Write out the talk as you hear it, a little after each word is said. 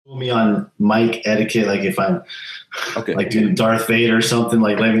Me on mic etiquette, like if I'm Okay. like doing Darth Vader or something,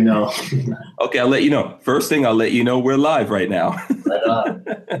 like let me know. Okay, I'll let you know. First thing, I'll let you know we're live right now. Right on.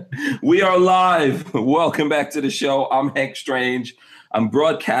 We are live. Welcome back to the show. I'm Hank Strange. I'm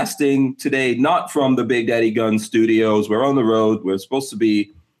broadcasting today, not from the Big Daddy Gun Studios. We're on the road. We're supposed to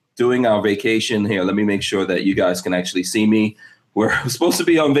be doing our vacation here. Let me make sure that you guys can actually see me. We're supposed to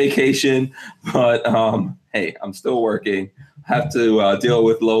be on vacation, but hey, I'm still working. Have to deal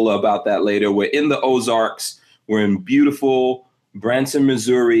with Lola about that later. We're in the Ozarks. We're in beautiful Branson,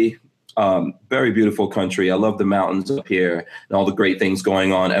 Missouri. Very beautiful country. I love the mountains up here and all the great things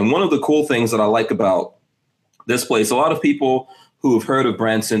going on. And one of the cool things that I like about this place, a lot of people who have heard of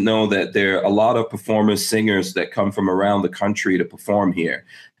Branson know that there are a lot of performers, singers that come from around the country to perform here.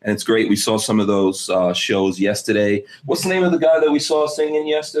 And it's great. We saw some of those shows yesterday. What's the name of the guy that we saw singing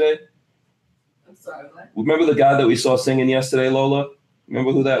yesterday? I'm sorry, what? Remember the guy that we saw singing yesterday, Lola?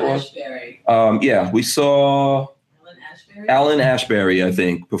 Remember who that was? Ashbury. Yeah, we saw Alan Ashbury? Alan Ashbury, I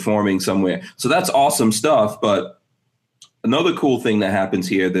think, performing somewhere. So that's awesome stuff. But another cool thing that happens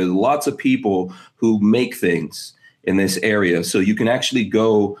here, there's lots of people who make things in this area. So you can actually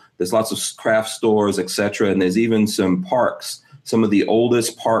go, there's lots of craft stores, etc. And there's even some parks, some of the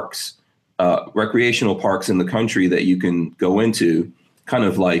oldest parks, recreational parks in the country that you can go into, kind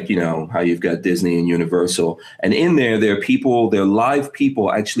of like, you know, how you've got Disney and Universal. And in there are people, there are live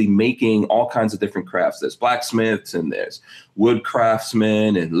people actually making all kinds of different crafts. There's blacksmiths and there's wood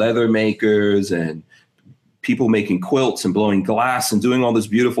craftsmen and leather makers and people making quilts and blowing glass and doing all this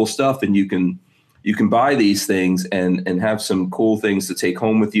beautiful stuff. And you can buy these things and have some cool things to take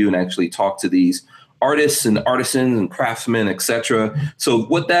home with you and actually talk to these artists and artisans and craftsmen, etc. So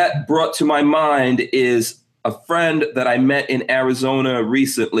what that brought to my mind is a friend that I met in Arizona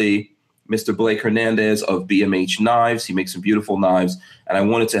recently, Mr. Blake Hernandez of BMH Knives. He makes some beautiful knives, and I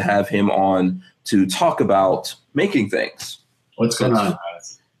wanted to have him on to talk about making things. What's going on,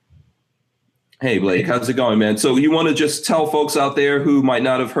 guys? Hey, Blake, how's it going, man? So you want to just tell folks out there who might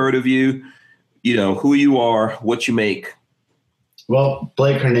not have heard of you, you know, who you are, what you make? Well,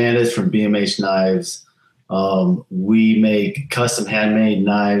 Blake Hernandez from BMH Knives. We make custom handmade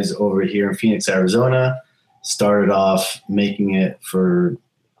knives over here in Phoenix, Arizona. Started off making it for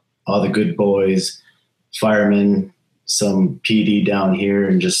all the good boys, firemen, some PD down here,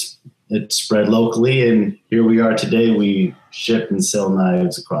 and just it spread locally. And here we are today. We ship and sell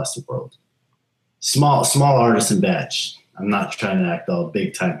knives across the world. Small artisan batch. I'm not trying to act all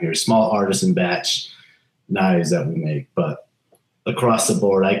big time here. Small artisan batch knives that we make, but across the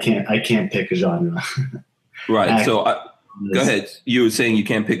board, I can't pick a genre. Right. So go ahead. You were saying you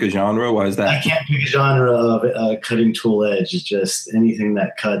can't pick a genre. Why is that? I can't pick a genre of cutting tool edge. It's just anything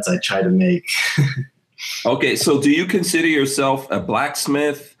that cuts, I try to make. Okay. So do you consider yourself a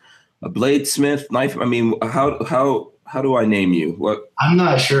blacksmith, a bladesmith, knife? I mean, how do I name you? What? I'm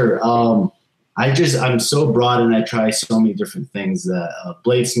not sure. I'm so broad and I try so many different things that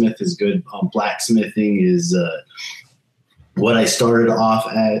bladesmith is good. Blacksmithing is what I started off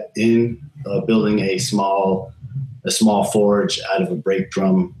in building a small forge out of a brake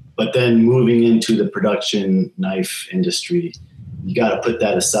drum, but then moving into the production knife industry, you got to put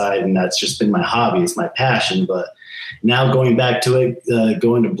that aside. And that's just been my hobby. It's my passion. But now going back to it,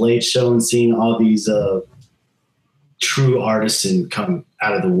 going to Blade Show and seeing all these true artisan come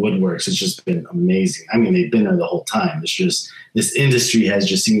out of the woodworks, it's just been amazing. I mean, they've been there the whole time. It's just, this industry has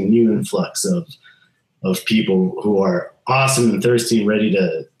just seen a new influx of people who are awesome and thirsty and ready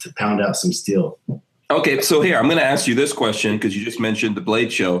to pound out some steel. Okay, so here, I'm going to ask you this question because you just mentioned the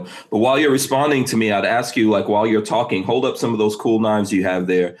Blade Show. But while you're responding to me, I'd ask you, like, while you're talking, hold up some of those cool knives you have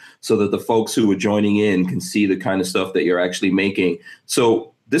there so that the folks who are joining in can see the kind of stuff that you're actually making.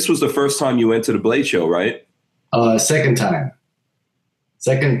 So this was the first time you went to the Blade Show, right? Second time.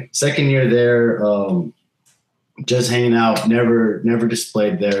 Second year there, just hanging out, never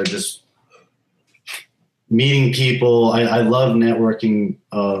displayed there, just meeting people. I love networking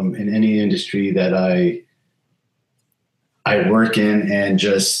in any industry that I work in, and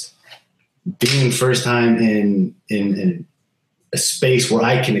just being first time in a space where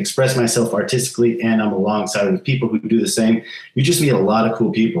I can express myself artistically and I'm alongside with people who do the same. You just meet a lot of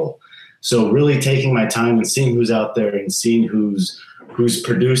cool people. So really taking my time and seeing who's out there and seeing who's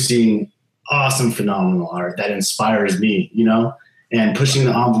producing awesome, phenomenal art that inspires me, you know? And pushing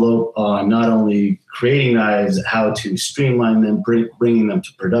the envelope on not only creating knives, how to streamline them, bringing them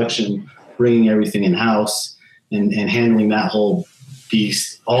to production, bringing everything in-house, and handling that whole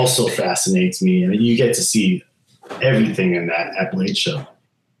piece also fascinates me. And you get to see everything in that at Blade Show.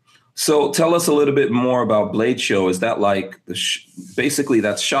 So tell us a little bit more about Blade Show. Is that like basically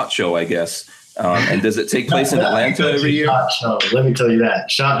that's SHOT Show, I guess? And does it take place in Atlanta every year? SHOT Show. Let me tell you that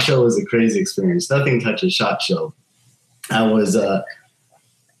SHOT Show is a crazy experience. Nothing touches SHOT Show. I was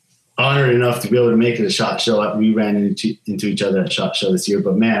honored enough to be able to make it a SHOT Show. We ran into each other at SHOT Show this year,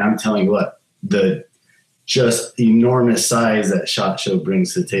 but man, I'm telling you what, the just enormous size that SHOT Show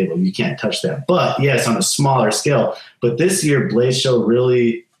brings to the table. You can't touch that. But yes, on a smaller scale. But this year, Blade Show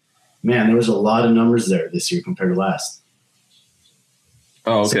really, man, there was a lot of numbers there this year compared to last.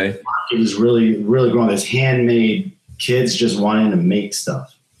 Oh, okay. So it was really, really growing. There's handmade kids just wanting to make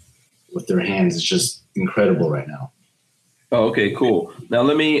stuff with their hands. It's just incredible right now. Oh, okay, cool. Now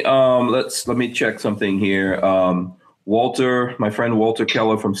let me check something here. Walter, my friend Walter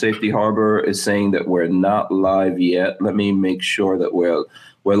Keller from Safety Harbor is saying that we're not live yet. Let me make sure that we're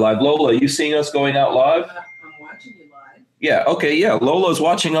live. Lola, are you seeing us going out live? I'm watching you live. Yeah. Okay. Yeah. Lola's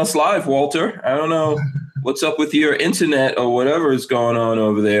watching us live, Walter. I don't know what's up with your internet or whatever is going on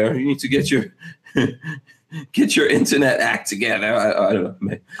over there. You need to get your internet act together. I don't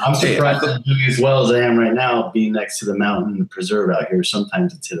know. I'm surprised I'm doing as well as I am right now, being next to the mountain and the preserve out here.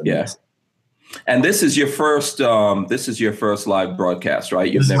 Sometimes it's hit or miss. And this is your first live broadcast,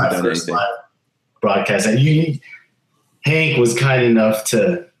 right? You've never done anything. Live broadcast. Hank was kind enough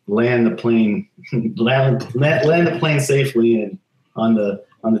to land the plane safely and on the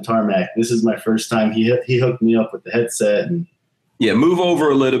tarmac. This is my first time. He hooked me up with the headset and. Yeah, move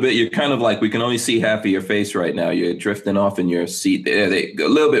over a little bit. You're kind of like, we can only see half of your face right now. You're drifting off in your seat. There, a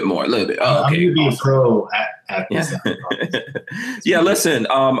little bit more, a little bit. Oh, okay. I'm going to be a pro at this. Yeah, listen,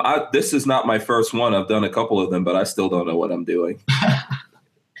 this is not my first one. I've done a couple of them, but I still don't know what I'm doing.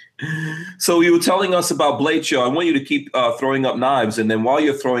 So you were telling us about Blade Show. I want you to keep throwing up knives. And then while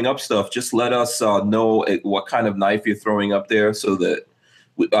you're throwing up stuff, just let us know what kind of knife you're throwing up there so that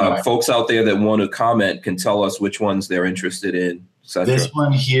folks out there that want to comment can tell us which ones they're interested in. This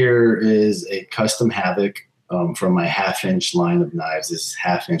one here is a custom Havoc from my half-inch line of knives. This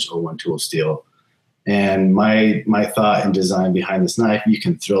half-inch 01 tool steel. And my thought and design behind this knife, you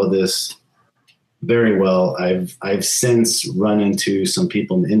can throw this very well. I've since run into some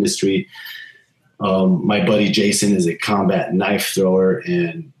people in the industry. My buddy Jason is a combat knife thrower,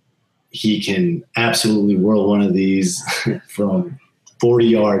 and he can absolutely whirl one of these from 40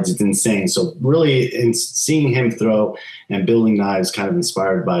 yards. It's insane. So really, in seeing him throw and building knives, kind of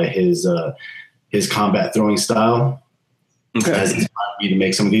inspired by his combat throwing style, has inspired me to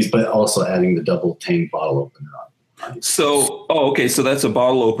make some of these, but also adding the double tang bottle opener on. So, okay. So that's a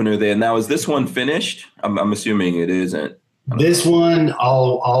bottle opener there. Now, is this one finished? I'm assuming it isn't. This one,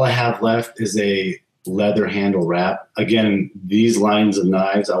 all I have left is a leather handle wrap. Again, these lines of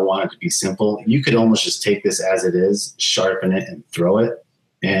knives, I want it to be simple. You could almost just take this as it is, sharpen it, and throw it.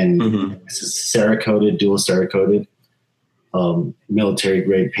 And this is Cerakoted, dual Cerakoted, military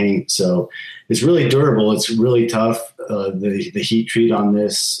grade paint. So it's really durable. It's really tough. The heat treat on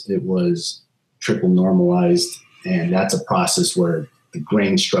this, it was triple normalized, and that's a process where the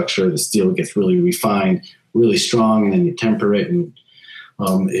grain structure of the steel gets really refined, really strong, and then you temper it, and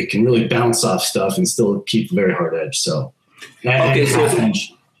it can really bounce off stuff and still keep a very hard edge. So,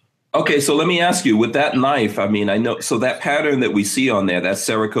 okay, so let me ask you, with that knife, I mean, I know, so that pattern that we see on there, that's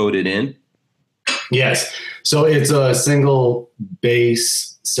Cerakoted in? Yes. So it's a single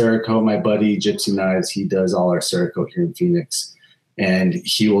base Cerakote. My buddy Gypsy Knives, he does all our Cerakote here in Phoenix, and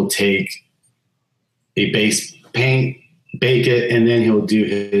he will take a base paint, bake it, and then he'll do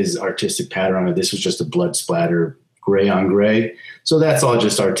his artistic pattern on it. This was just a blood splatter, gray on gray. So that's all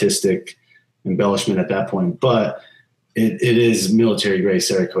just artistic embellishment at that point. But it is military grade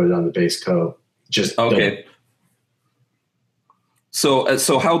Cerakoted on the base coat. Just okay.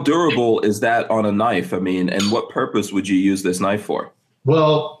 So how durable is that on a knife? I mean, and what purpose would you use this knife for?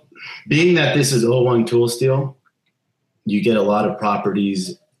 Well, being that this is 01 tool steel, you get a lot of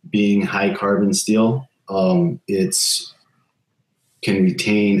properties being high carbon steel. It's can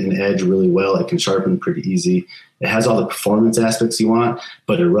retain an edge really well. It can sharpen pretty easy. It has all the performance aspects you want,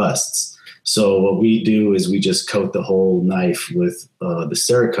 but it rusts. So what we do is we just coat the whole knife with the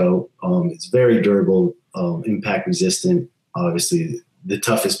Cerakote. It's very durable, impact resistant. Obviously, the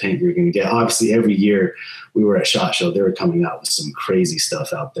toughest paint you're going to get. Obviously, every year we were at SHOT Show, they were coming out with some crazy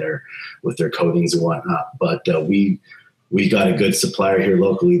stuff out there with their coatings and whatnot. But we got a good supplier here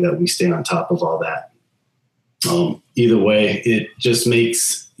locally that we stay on top of all that. Either way, it just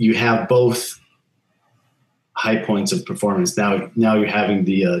makes you have both high points of performance. Now you're having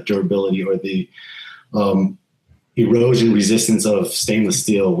the durability or the erosion resistance of stainless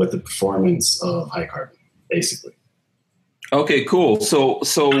steel with the performance of high carbon, basically. Okay, cool.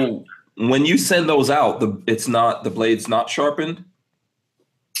 So when you send those out, the blade's not sharpened.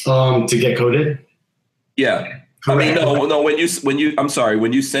 To get coated. Yeah. I mean, Correct. no. I'm sorry.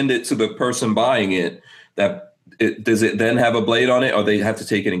 When you send it to the person buying it, does it then have a blade on it, or they have to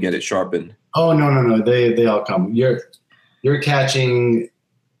take it and get it sharpened? Oh no. They all come. You're catching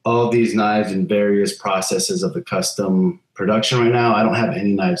all these knives in various processes of the custom production right now. I don't have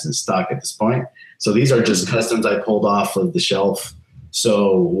any knives in stock at this point. So these are just customs I pulled off of the shelf.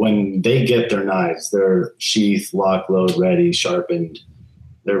 So when they get their knives, they're sheath, lock, load, ready, sharpened.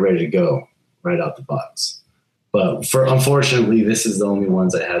 They're ready to go right out the box. But unfortunately, this is the only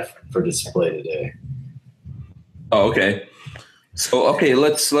ones I have for display today. Oh, okay. So okay,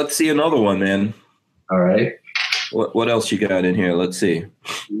 let's see another one, man. All right. What else you got in here? Let's see.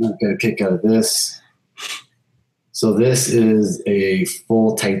 I'm not gonna kick out of this. So this is a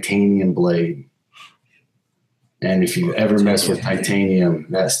full titanium blade. And if you ever mess with titanium,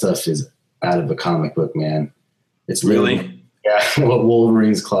 that stuff is out of a comic book, man. It's really what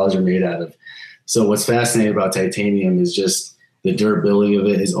Wolverine's claws are made out of. So what's fascinating about titanium is just the durability of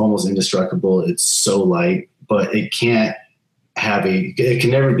it is almost indestructible. It's so light, but it can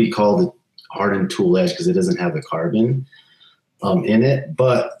never be called a hardened tool edge because it doesn't have the carbon in it.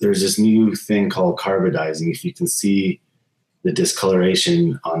 But there's this new thing called carbidizing. If you can see the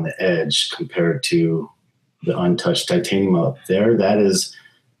discoloration on the edge compared to the untouched titanium up there, that is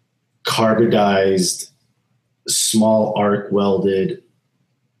carbidized, small arc welded,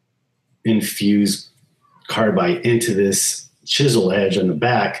 infused carbide into this chisel edge on the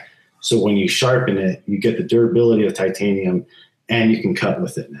back. So when you sharpen it, you get the durability of titanium and you can cut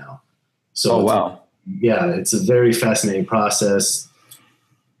with it now. So oh, wow. Yeah, it's a very fascinating process,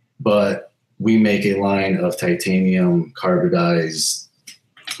 but we make a line of titanium carbidized.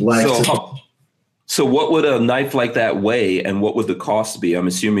 So what would a knife like that weigh, and what would the cost be? I'm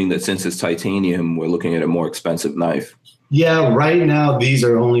assuming that since it's titanium, we're looking at a more expensive knife. Yeah, right now these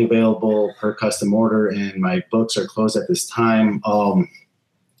are only available per custom order, and my books are closed at this time.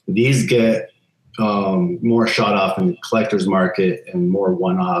 These get more shot off in the collector's market and more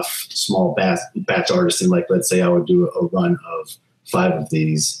one-off small batch artisan. Like, let's say I would do a run of 5 of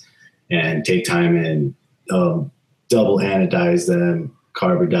these and take time and double anodize them,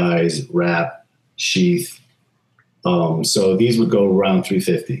 carbonize, wrap, sheath. So these would go around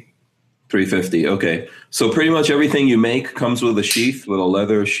 $350. $350. Okay. So pretty much everything you make comes with a sheath, with a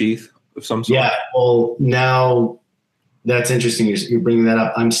leather sheath of some sort? Yeah. Well, now that's interesting. You're bringing that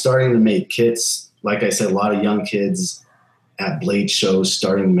up. I'm starting to make kits. Like I said, a lot of young kids at blade shows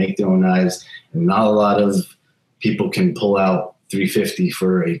starting to make their own knives. And not a lot of people can pull out $350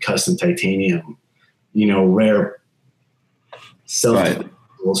 for a custom titanium, rare self. Right.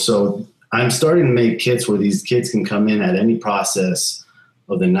 So I'm starting to make kits where these kids can come in at any process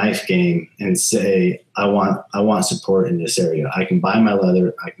of the knife game and say, I want support in this area. I can buy my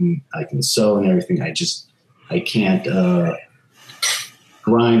leather. I can sew and everything. I can't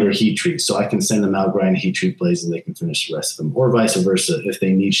grind or heat treat. So I can send them out, grind, heat treat blades, and they can finish the rest of them, or vice versa. If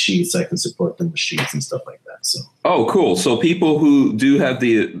they need sheets, I can support them with sheets and stuff like that. So. Oh, cool. So people who do have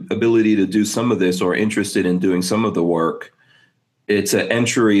the ability to do some of this or are interested in doing some of the work, it's an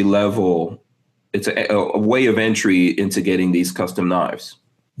entry level. It's a way of entry into getting these custom knives.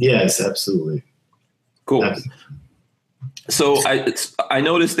 Yes, absolutely. Cool. Absolutely. So I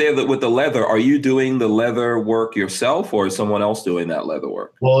noticed there that with the leather, are you doing the leather work yourself, or is someone else doing that leather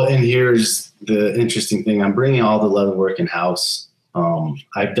work? Well, and here's the interesting thing. I'm bringing all the leather work in-house.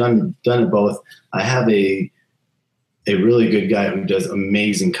 I've done it both. I have a really good guy who does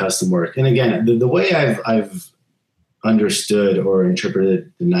amazing custom work. And again, the way I've understood or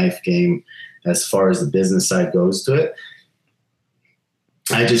interpreted the knife game as far as the business side goes to it,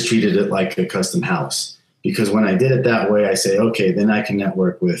 I just treated it like a custom house. Because when I did it that way, I say, okay, then I can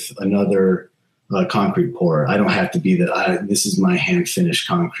network with another concrete pourer. I don't have to be this is my hand finished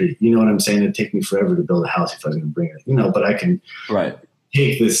concrete. You know what I'm saying? It'd take me forever to build a house if I was going to bring it, but I can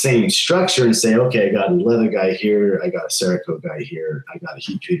take the same structure and say, okay, I got a leather guy here. I got a Cerakote guy here. I got a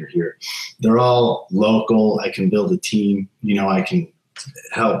heat treater here. They're all local. I can build a team. I can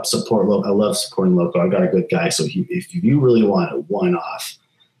help support local. I love supporting local. I got a good guy. So if you really want a one-off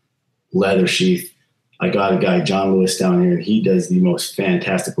leather sheath, I got a guy, John Lewis, down here, and he does the most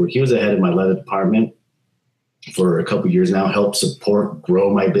fantastic work. He was the head of my leather department for a couple of years now, helped support,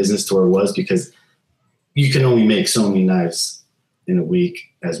 grow my business to where it was, because you can only make so many knives in a week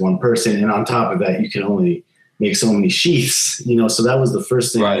as one person. And on top of that, you can only make so many sheaths, so that was the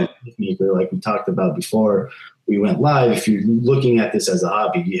first thing. Right. Like we talked about before we went live. If you're looking at this as a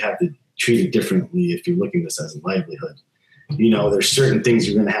hobby, you have to treat it differently if you're looking at this as a livelihood. there's certain things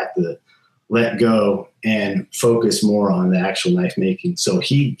you're going to have to let go and focus more on the actual knife making. So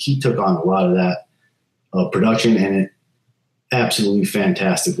he took on a lot of that production, and it absolutely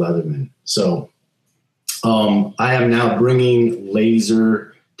fantastic Leatherman. So I am now bringing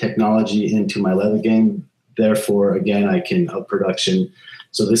laser technology into my leather game. Therefore, again, I can up production.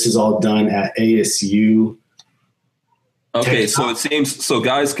 So this is all done at ASU. Okay, so it seems so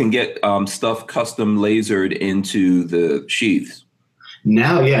guys can get stuff custom lasered into the sheaths.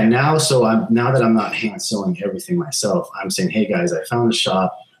 Now, so now that I'm not hand sewing everything myself, I'm saying, hey guys, I found a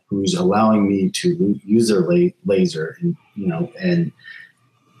shop who's allowing me to use their laser and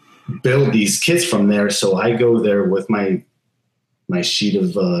build these kits from there. So I go there with my sheet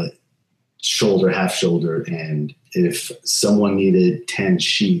of shoulder, half shoulder, and if someone needed 10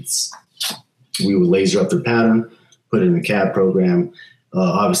 sheets, we would laser up their pattern, put it in a CAD program,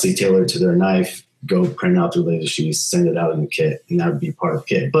 obviously tailor it to their knife, go print out their laser sheets, send it out in the kit, and that would be part of the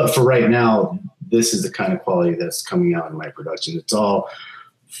kit. But for right now, this is the kind of quality that's coming out in my production. It's all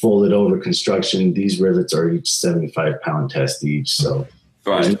folded over construction. These rivets are each 75-pound test each, so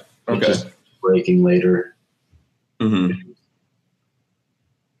right. Okay. Just breaking later. Mm-hmm.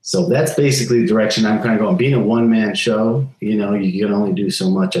 So that's basically the direction I'm kind of going. Being a one-man show, you can only do so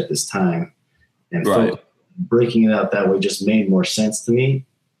much at this time, and right. Breaking it out that way just made more sense to me.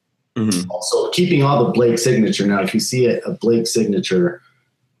 Mm-hmm. Also, keeping all the Blake signature. Now, if you see a Blake signature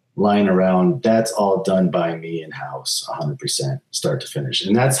lying around, that's all done by me in-house, 100%, start to finish.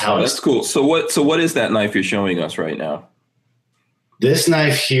 And that's how that's cool. So what is that knife you're showing us right now? This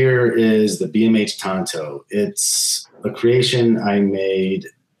knife here is the BMH Tonto. It's a creation I made,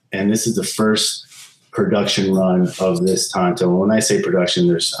 and this is the first production run of this Tonto. When I say production,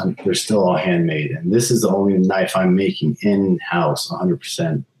 they're still all handmade. And this is the only knife I'm making in-house,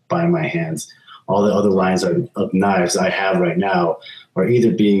 100%. By my hands. All the other lines of knives I have right now are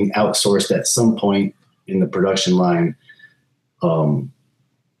either being outsourced at some point in the production line.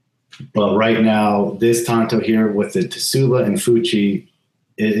 But right now, this Tonto here with the Tsuba and Fuchi,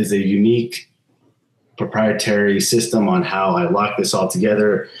 it is a unique proprietary system on how I lock this all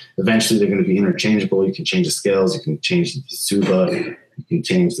together. Eventually, they're going to be interchangeable. You can change the scales, you can change the Tsuba, you can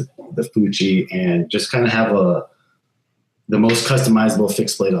change the Fuchi, and just kind of have the most customizable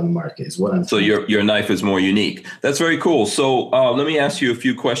fixed blade on the market is what I'm saying. So your knife is more unique. That's very cool. So let me ask you a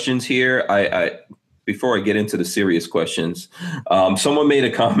few questions here. I before I get into the serious questions, someone made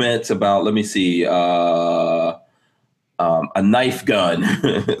a comment about, let me see, a knife gun.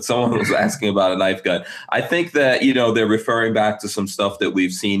 Someone was asking about a knife gun. I think that, they're referring back to some stuff that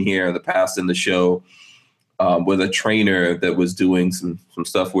we've seen here in the past in the show. With a trainer that was doing some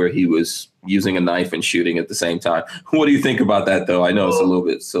stuff where he was using a knife and shooting at the same time. What do you think about that, though? I know it's a little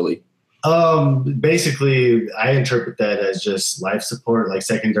bit silly. Basically, I interpret that as just life support, like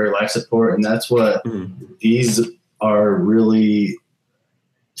secondary life support. And that's what these are really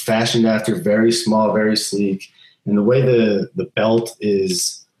fashioned after, very small, very sleek. And the way the belt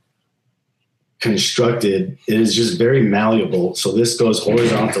is constructed, it is just very malleable. So this goes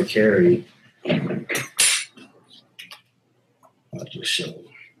horizontal carry. I'll just show you.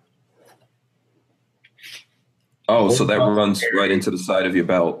 Oh, so that runs right into the side of your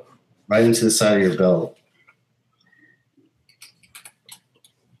belt. Right into the side of your belt.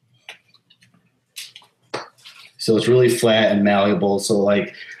 So it's really flat and malleable. So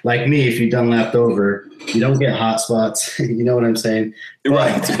like me, if you've done left over, you don't get hot spots. You know what I'm saying?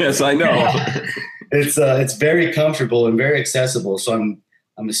 Right. Yes, I know. It's very comfortable and very accessible. So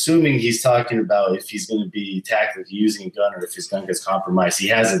I'm assuming he's talking about if he's going to be tactically using a gun or if his gun gets compromised. He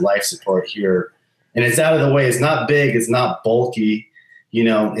has a life support here, and it's out of the way. It's not big. It's not bulky.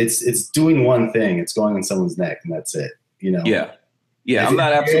 It's doing one thing. It's going on someone's neck, and that's it. Yeah. I'm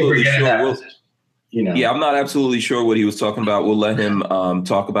not absolutely sure. I'm not absolutely sure what he was talking about. We'll let him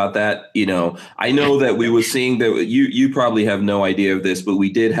talk about that. I know that we were seeing that you probably have no idea of this, but we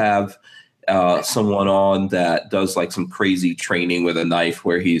did have someone on that does like some crazy training with a knife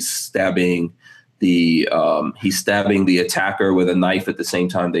where he's stabbing the attacker with a knife at the same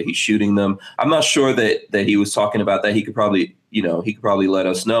time that he's shooting them. I'm not sure that he was talking about that. He could probably let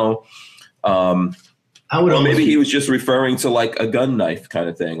us know. Or maybe he was just referring to like a gun knife kind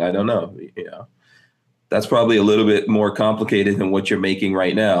of thing. I don't know. That's probably a little bit more complicated than what you're making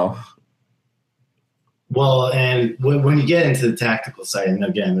right now. Well, and when you get into the tactical side, and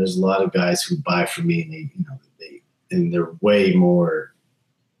again, there's a lot of guys who buy from me, and they're way more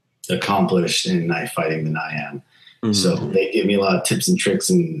accomplished in knife fighting than I am. Mm-hmm. So they give me a lot of tips and tricks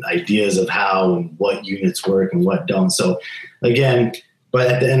and ideas of how and what units work and what don't. So again, but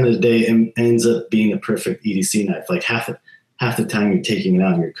at the end of the day, it ends up being a perfect EDC knife. Like half the time you're taking it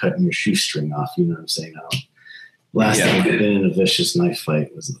out and you're cutting your shoestring off. You know what I'm saying? Last time I've been in a vicious knife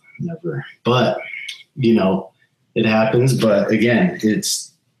fight was never, but you know, it happens. But again,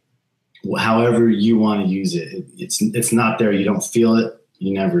 it's however you want to use it. It's not there. You don't feel it.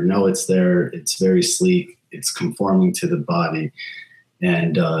 You never know it's there. It's very sleek. It's conforming to the body,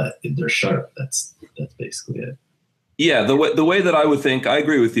 and they're sharp. That's basically it. Yeah, the way that I would think, I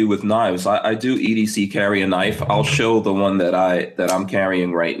agree with you with knives. I do EDC carry a knife. I'll show the one that I'm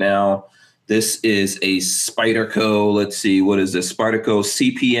carrying right now. This is a Spyderco. Let's see, what is this? Spyderco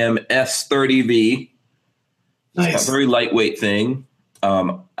CPM S30V. Nice. It's a very lightweight thing.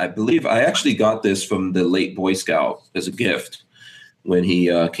 I believe I actually got this from the late Boy Scout as a gift when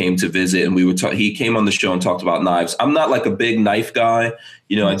he came to visit, and he came on the show and talked about knives. I'm not like a big knife guy.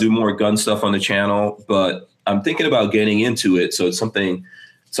 You know, I do more gun stuff on the channel, but I'm thinking about getting into it. So it's something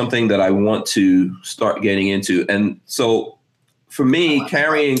that I want to start getting into. And so for me,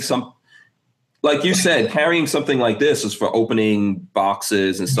 like you said, carrying something like this is for opening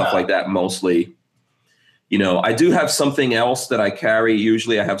boxes and stuff like that mostly. You know, I do have something else that I carry.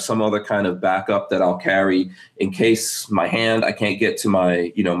 Usually I have some other kind of backup that I'll carry in case I can't get to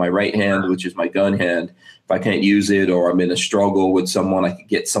my right hand, which is my gun hand. If I can't use it or I'm in a struggle with someone, I could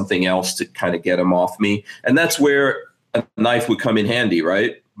get something else to kind of get them off me. And that's where a knife would come in handy,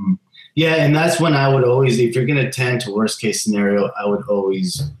 right? Yeah, and that's when I would always, if you're going to tend to worst case scenario, I would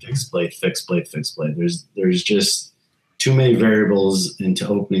always fix blade. There's just too many variables into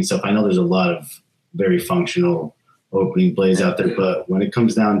opening stuff. I know there's a lot of very functional opening blades out there, but when it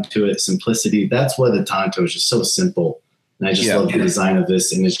comes down to it, simplicity, that's why the Tonto is just so simple. And I just love the design of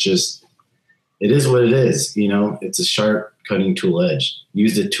this, and it is what it is. You know, it's a sharp cutting tool edge.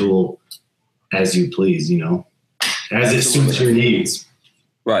 Use the tool as you please, you know, as it suits your needs.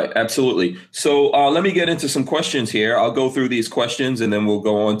 Right. Absolutely. So let me get into some questions here. I'll go through these questions and then we'll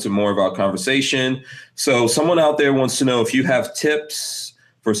go on to more of our conversation. So someone out there wants to know if you have tips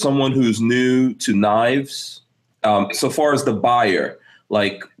for someone who's new to knives. So far as the buyer,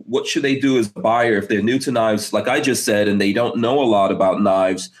 like what should they do as a buyer if they're new to knives? Like I just said, and they don't know a lot about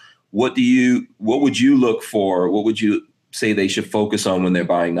knives. What would you look for? What would you say they should focus on when they're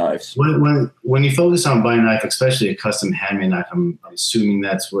buying knives? When you focus on buying a knife, especially a custom handmade knife, I'm assuming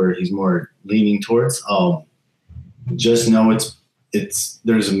that's where he's more leaning towards. Just know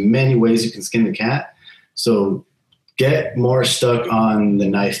there's many ways you can skin the cat. So get more stuck on the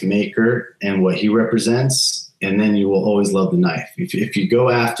knife maker and what he represents, and then you will always love the knife. If you go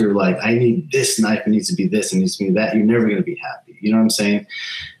after like, I need this knife, it needs to be this, it needs to be that, you're never going to be happy. You know what I'm saying?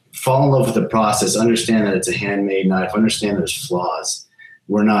 Fall in love with the process. Understand that it's a handmade knife. Understand there's flaws.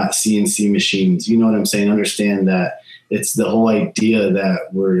 We're not CNC machines. You know what I'm saying? Understand that it's the whole idea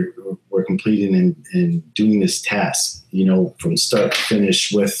that we're completing and doing this task, you know, from start to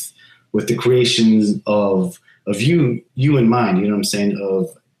finish with the creations of you in mind, you know what I'm saying, of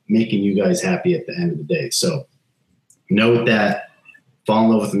making you guys happy at the end of the day. So note that, fall in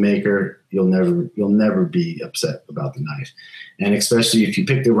love with the maker. You'll never be upset about the knife. And especially if you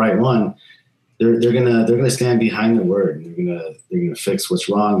pick the right one, they're gonna stand behind their word. They're gonna fix what's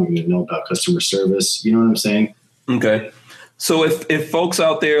wrong. They're gonna know about customer service. You know what I'm saying? Okay. So if folks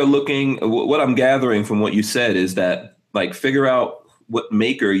out there looking, what I'm gathering from what you said is that like figure out what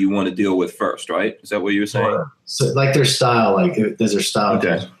maker you want to deal with first, right? Is that what you were saying? So like their style, like does their style?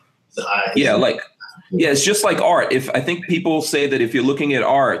 Okay. It's just like art. I think people say that if you're looking at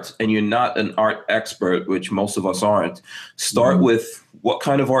art and you're not an art expert, which most of us aren't, start with what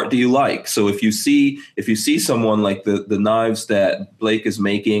kind of art do you like? So if you see someone like the knives that Blake is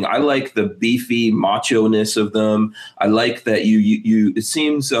making, I like the beefy macho-ness of them. I like that you it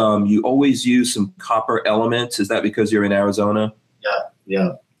seems you always use some copper elements. Is that because you're in Arizona?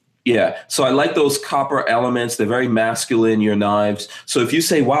 Yeah. So I like those copper elements. They're very masculine, your knives. So if you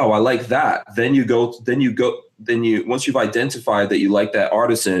say, wow, I like that, then once you've identified that you like that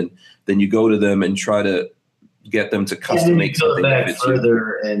artisan, then you go to them and try to get them to custom make something that fits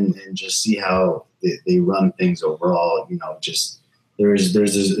further and just see how they run things overall. You know, just there's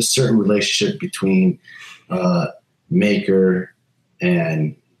a certain relationship between maker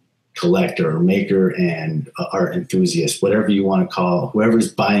and collector, or maker and art enthusiast, whatever you want to call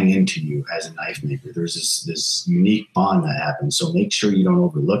whoever's buying into you as a knife maker. There's this unique bond that happens. So make sure you don't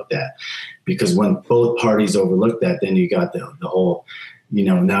overlook that, because when both parties overlook that, then you got the whole, you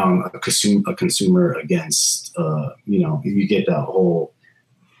know, now I'm a consumer against, you know, you get that whole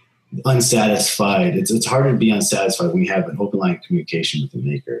unsatisfied. It's harder to be unsatisfied when you have an open line of communication with the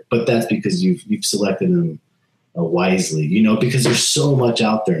maker, but that's because you've selected them wisely, you know, because there's so much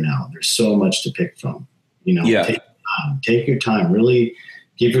out there now. There's so much to pick from, you know. Yeah. time. Take your time. Really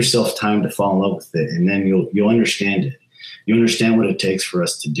give yourself time to fall in love with it, and then you'll understand it. You understand what it takes for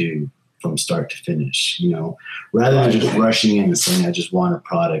us to do from start to finish, rather than just rushing in and saying, I just want a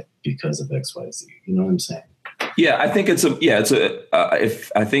product because of X, Y, Z. You know what I'm saying? Yeah, I think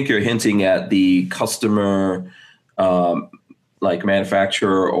if I think you're hinting at the customer, like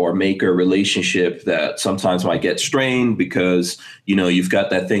manufacturer or maker relationship that sometimes might get strained because, you've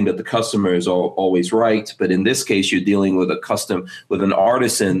got that thing that the customer is always right. But in this case, you're dealing with with an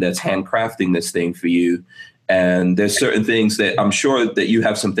artisan that's handcrafting this thing for you. And there's certain things that I'm sure that you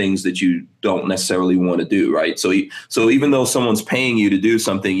have some things that you don't necessarily want to do, right? So even though someone's paying you to do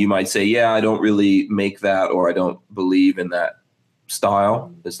something, you might say, yeah, I don't really make that, or I don't believe in that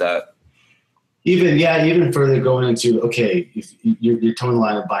style. Is that? Even further going into, okay, if you're towing the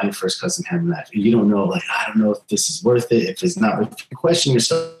line of buying your first custom hammer knife, and you don't know, like, I don't know if this is worth it. If it's not, if you question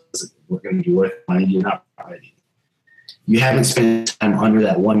yourself, is it going to be worth money? You're not ready. You haven't spent time under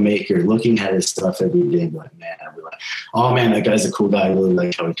that one maker looking at his stuff every day and be like, man, we're like, oh man, that guy's a cool guy. I really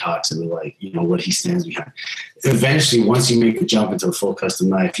like how he talks, and we like, what he stands behind. Eventually, once you make the jump into a full custom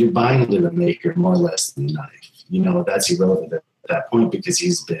knife, you're buying into the maker more or less than the knife. That's irrelevant at that point because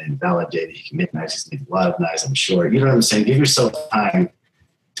he's been validated. He can make knives. He's made a lot of knives, I'm sure. You know what I'm saying? Give yourself time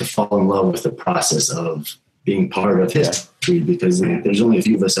to fall in love with the process of being part of history because there's only a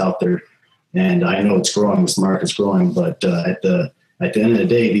few of us out there. And I know it's growing, this market's growing, but at the end of the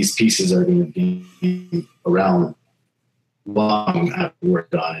day, these pieces are going to be around long after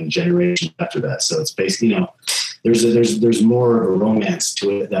worked on and generations after that. So it's basically, there's more of a romance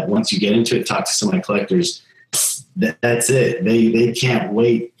to it that once you get into it, talk to some of my collectors, that's it. They can't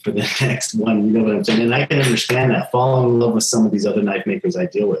wait for the next one. You know what I'm saying? And I can understand that. Falling in love with some of these other knife makers I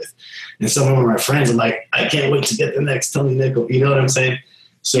deal with. And some of them are my friends. I'm like, I can't wait to get the next Tony Nickel. You know what I'm saying?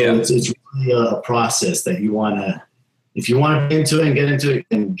 So it's really a process that you want to, if you want to be into it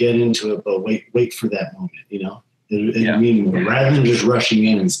and get into it, but wait for that moment, I mean, rather than just rushing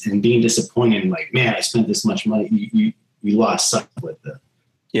in and being disappointed, like, man, I spent this much money, you lost sight with it.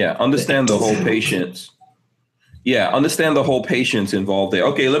 Yeah, understand the whole patience. Yeah, understand the whole patience involved there.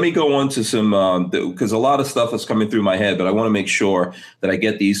 Okay, let me go on to some, because a lot of stuff is coming through my head, but I want to make sure that I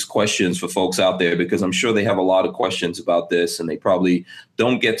get these questions for folks out there because I'm sure they have a lot of questions about this and they probably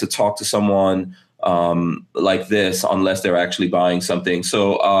don't get to talk to someone like this unless they're actually buying something.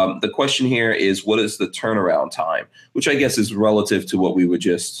 So the question here is, what is the turnaround time? Which I guess is relative to what we were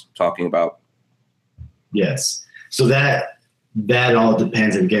just talking about. Yes. So that all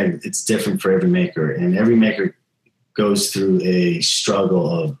depends. And again, it's different for every maker, and every maker goes through a struggle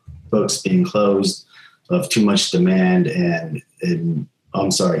of books being closed, of too much demand too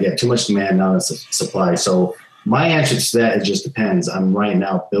much demand, not enough supply. So my answer to that, it just depends. I'm right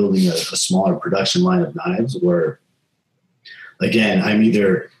now building a smaller production line of knives where, again, I'm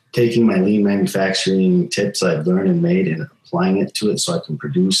either taking my lean manufacturing tips I've learned and made and applying it to it so I can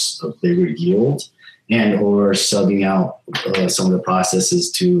produce a bigger yield, and or subbing out some of the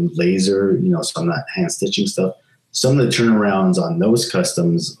processes to laser, so I'm not hand stitching stuff. Some of the turnarounds on those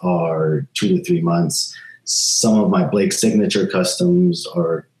customs are 2 to 3 months. Some of my Blake Signature customs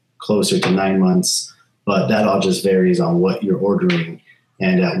are closer to 9 months, but that all just varies on what you're ordering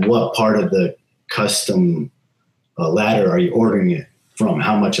and at what part of the custom ladder are you ordering it from?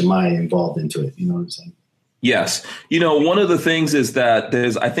 How much am I involved into it? You know what I'm saying? Yes. One of the things is that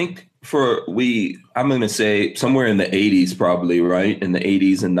I think I'm going to say somewhere in the 80s, probably, right? In the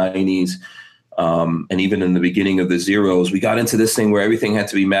 80s and 90s. And even in the beginning of the zeros, we got into this thing where everything had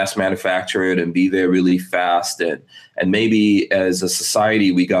to be mass manufactured and be there really fast. And maybe as a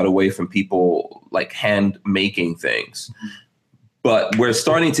society, we got away from people like hand making things. But we're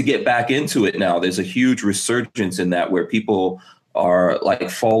starting to get back into it now. There's a huge resurgence in that where people are like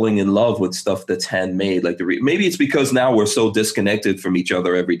falling in love with stuff that's handmade. Like maybe it's because now we're so disconnected from each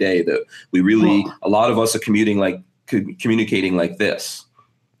other every day that we really, a lot of us are communicating like this.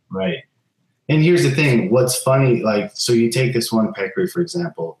 Right. And here's the thing, what's funny, so you take this one peccary, for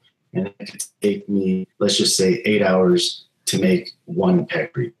example, and it could take me, let's just say 8 hours to make one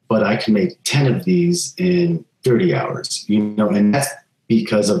peccary, but I can make 10 of these in 30 hours, and that's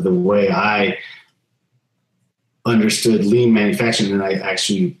because of the way I understood lean manufacturing and I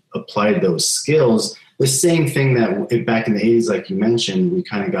actually applied those skills. The same thing that back in the 80s, like you mentioned, we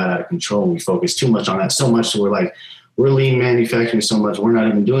kind of got out of control. We focused too much on that, so much so we're lean manufacturing so much, we're not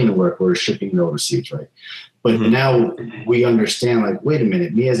even doing the work, we're shipping it overseas, right? But now we understand, wait a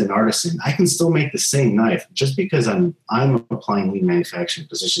minute, me as an artisan, I can still make the same knife just because I'm applying lean manufacturing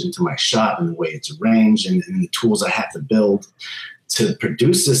position into my shop and the way it's arranged and the tools I have to build to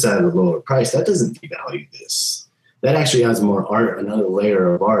produce this at a lower price. That doesn't devalue this. that actually adds more art, another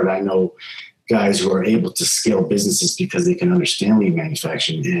layer of art. I know guys who are able to scale businesses because they can understand lean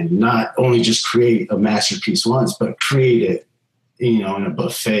manufacturing and not only just create a masterpiece once, but create it, in a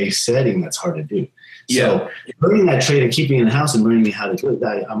buffet setting. That's hard to do. So learning that trade and keeping it in the house and learning how to do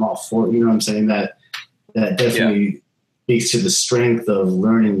it, I'm all for it. You know what I'm saying? That definitely speaks to the strength of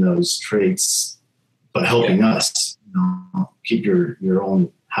learning those traits, but helping us keep your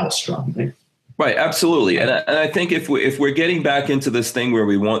own house strong. Right? Right, absolutely, and I think if we're getting back into this thing where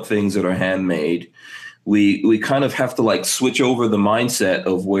we want things that are handmade, we kind of have to like switch over the mindset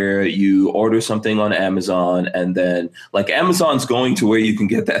of where you order something on Amazon and then like Amazon's going to where you can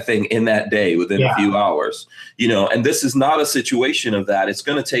get that thing in that day within a few hours, and this is not a situation of that. It's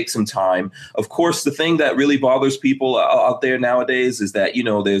going to take some time. Of course, the thing that really bothers people out there nowadays is that,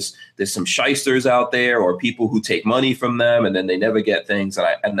 there's some shysters out there or people who take money from them and then they never get things.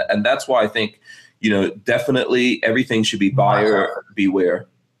 And that's why I think, definitely everything should be buyer beware.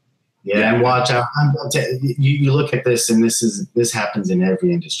 Yeah, and watch out. You look at this, and this happens in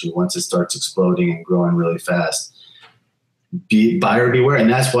every industry. Once it starts exploding and growing really fast, buyer beware. And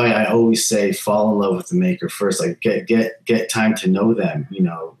that's why I always say fall in love with the maker first. Like get time to know them.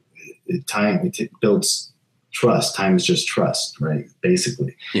 Time it builds trust. Time is just trust, right?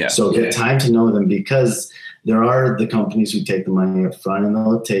 Basically. Yeah. So get time to know them, because there are the companies who take the money up front and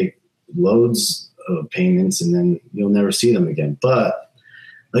they'll take loads of payments and then you'll never see them again. But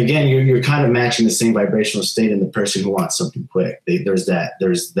again, you're kind of matching the same vibrational state in the person who wants something quick. There's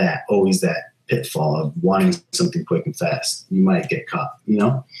always that pitfall of wanting something quick and fast. You might get caught,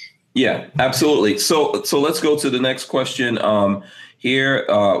 Yeah, absolutely. So let's go to the next question here.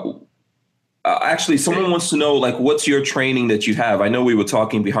 Actually, someone wants to know, like, what's your training that you have? I know we were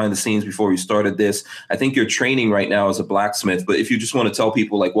talking behind the scenes before we started this. I think you're training right now as a blacksmith, but if you just want to tell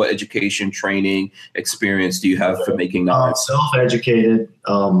people, like, what education, training, experience do you have for making knives? Self-educated.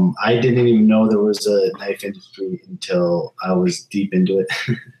 I didn't even know there was a knife industry until I was deep into it.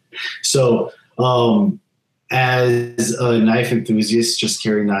 So as a knife enthusiast, just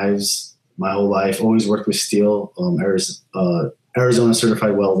carry knives my whole life, always worked with steel, Arizona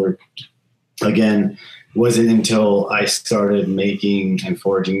certified welder. Again, wasn't until I started making and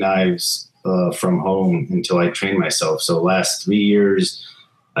forging knives from home until I trained myself. So last 3 years,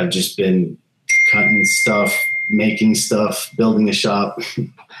 I've just been cutting stuff, making stuff, building a shop,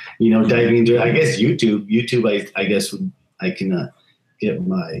 diving into it. I guess YouTube, I guess I can get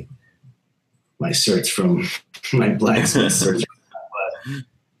my certs from my blacksmith search.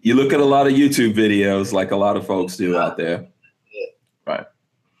 You look at a lot of YouTube videos like a lot of folks do out there. Right.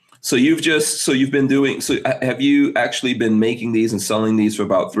 So have you actually been making these and selling these for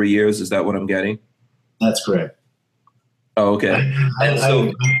about 3 years? Is that what I'm getting? That's correct. Oh, okay. I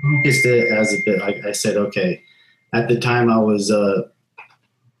focused it as a bit, like I said, okay, at the time I was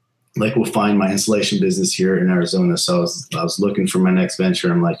we'll find my installation business here in Arizona. So I was looking for my next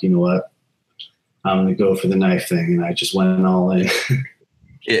venture. I'm like, you know what? I'm going to go for the knife thing. And I just went all in.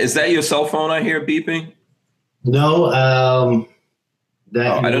 Is that your cell phone I hear beeping? No, I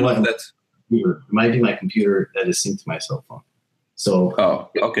don't know if that's. It might be my computer that is synced to my cell phone. So. Oh,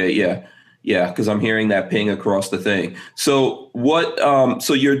 okay, yeah, because I'm hearing that ping across the thing. So what?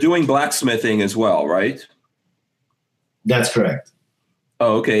 So you're doing blacksmithing as well, right? That's correct.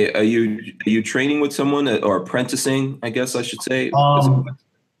 Oh, okay. Are you training with someone or apprenticing? I guess I should say.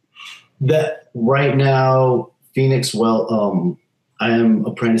 That right now, Phoenix. Well, I am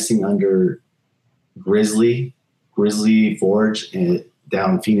apprenticing under Grizzly Forge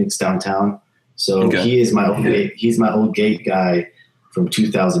down Phoenix downtown. So He is my old gate. He's my old gate guy from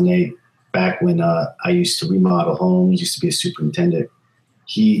 2008, back when I used to remodel homes, used to be a superintendent.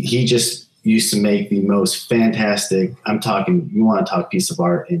 He just used to make the most fantastic. I'm talking. You want to talk piece of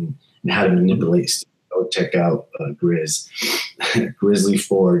art and how to manipulate steel. Go check out Grizzly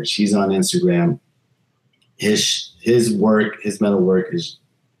Forge. He's on Instagram. His work, his metal work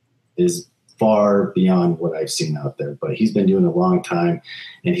is far beyond what I've seen out there, but he's been doing it a long time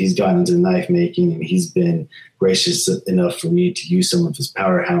and he's gotten into knife making, and he's been gracious enough for me to use some of his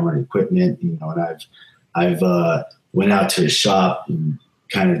power hammer equipment, and I've went out to his shop and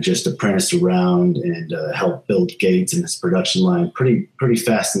kind of just apprenticed around and helped build gates in his production line. Pretty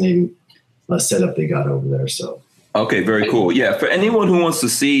fascinating setup they got over there. So. Okay, very cool. Yeah, for anyone who wants to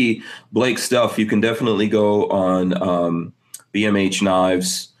see Blake's stuff, you can definitely go on BMH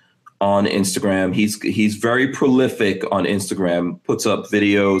Knives on Instagram. He's very prolific on Instagram, puts up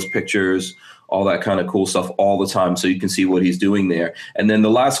videos, pictures, all that kind of cool stuff all the time, so you can see what he's doing there. And then the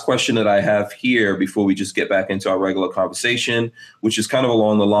last question that I have here before we just get back into our regular conversation, which is kind of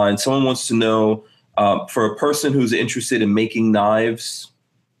along the line, someone wants to know, For a person who's interested in making knives,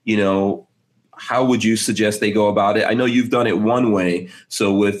 you know, how would you suggest they go about it? I know you've done it one way.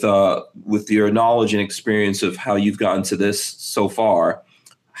 So with your knowledge and experience of how you've gotten to this so far,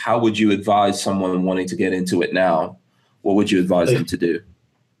 how would you advise someone wanting to get into it now? What would you advise them to do?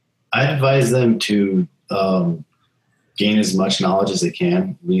 I advise them to gain as much knowledge as they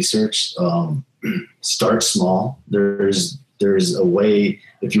can, research, start small. There's a way,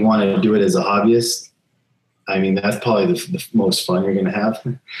 if you want to do it as a hobbyist, I mean, that's probably the most fun you're going to have.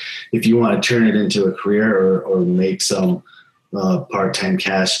 If you want to turn it into a career or make some part-time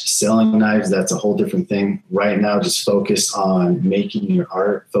cash selling knives, that's a whole different thing. Right now, just focus on making your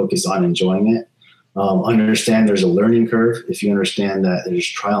art, focus on enjoying it. Understand there's a learning curve. If you understand that there's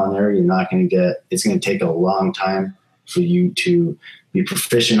trial and error, you're not going to get, it's going to take a long time for you to be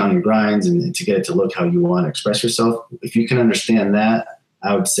proficient on your grinds and to get it to look how you want to express yourself. If you can understand that,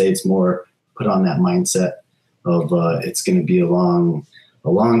 I would say it's more put on that mindset of it's going to be a long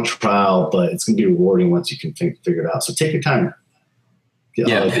trial, but it's going to be rewarding once you can figure it out. So take your time.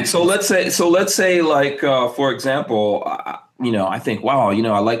 Yeah. So let's say like, for example, I think, wow,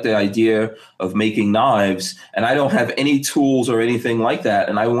 I like the idea of making knives and I don't have any tools or anything like that.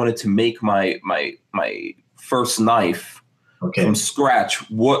 And I wanted to make my first knife from scratch.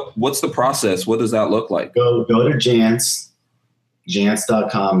 What's the process? What does that look like? Go to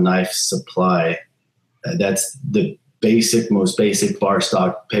Jantz.com knife supply. That's the most basic bar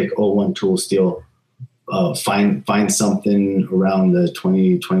stock pick 01 tool steel. Find something around the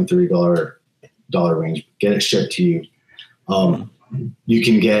 $20-$23 range. Get it shipped to you. You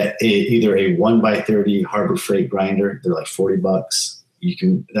can get either a 1x30 Harbor Freight grinder. They're like $40.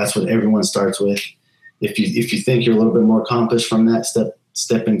 That's what everyone starts with. If you think you're a little bit more accomplished from that,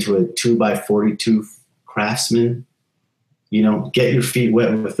 step into a 2x42 Craftsman. Get your feet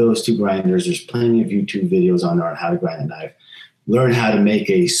wet with those two grinders. There's plenty of YouTube videos on there on how to grind a knife. Learn how to make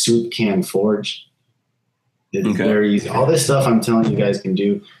a soup can forge. It's very easy. All this stuff I'm telling you guys can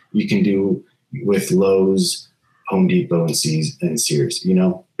do, you can do with Lowe's, Home Depot, and Sears,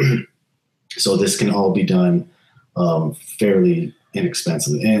 So this can all be done fairly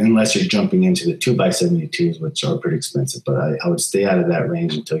inexpensively, and unless you're jumping into the 2x72s, which are pretty expensive. But I would stay out of that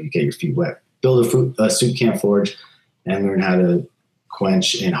range until you get your feet wet. Build a soup can forge and learn how to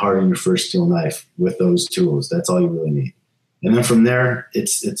quench and harden your first steel knife with those tools. That's all you really need. And then from there,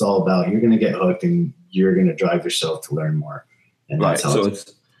 it's all about, you're going to get hooked and you're going to drive yourself to learn more. And that's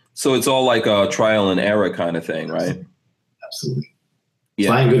right. So it's all like a trial and error kind of thing, right? Absolutely. Yeah.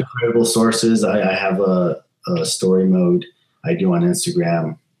 Find good credible sources. I have a story mode I do on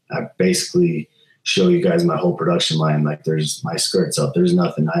Instagram. I basically show you guys my whole production line. Like, there's my skirts up. There's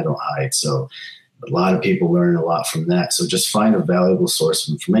nothing I don't hide. So a lot of people learn a lot from that. So just find a valuable source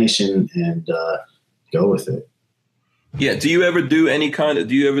of information and go with it. Yeah. Do you ever do any kind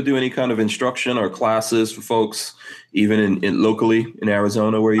of instruction or classes for folks, even in locally in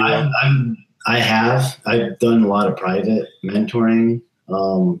Arizona where you are? I've done a lot of private mentoring.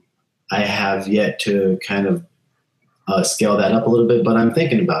 I have yet to kind of scale that up a little bit, but I'm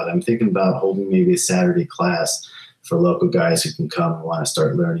thinking about it. I'm thinking about holding maybe a Saturday class for local guys who can come and want to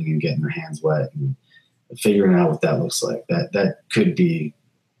start learning and getting their hands wet and figuring out what that looks like. That could be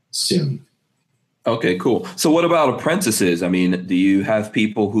soon. Okay, cool. So what about apprentices? I mean, do you have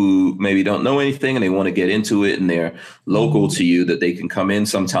people who maybe don't know anything and they want to get into it and they're local to you, that they can come in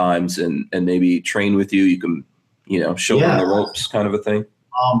sometimes and maybe train with you? You can, show them the ropes kind of a thing?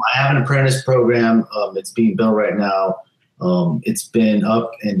 I have an apprentice program. It's being built right now. It's been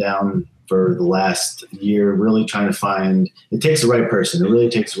up and down for the last year, really trying to find, it takes the right person. It really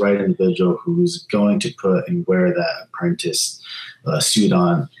takes the right individual who's going to put and wear that apprentice suit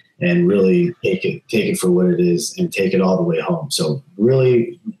on and really take it for what it is and take it all the way home. So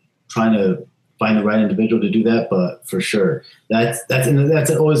really trying to find the right individual to do that, but for sure,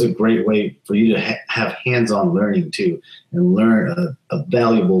 that's always a great way for you to have hands-on learning too, and learn a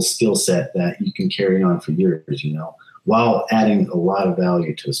valuable skill set that you can carry on for years, while adding a lot of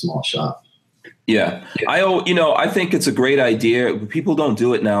value to a small shop. Yeah. I think it's a great idea. People don't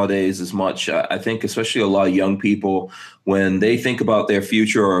do it nowadays as much. I think especially a lot of young people, when they think about their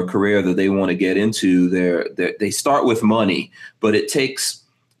future or a career that they want to get into, they start with money, but it takes,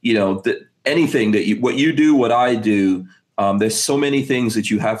 anything what you do, what I do, there's so many things that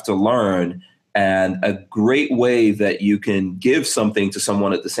you have to learn. And a great way that you can give something to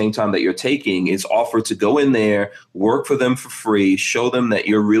someone at the same time that you're taking is offer to go in there, work for them for free, show them that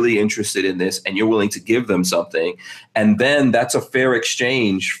you're really interested in this and you're willing to give them something. And then that's a fair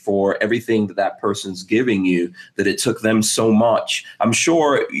exchange for everything that that person's giving you, that it took them so much. I'm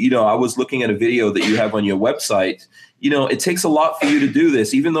sure, I was looking at a video that you have on your website. It takes a lot for you to do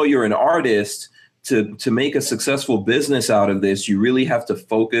this, even though you're an artist. To make a successful business out of this, you really have to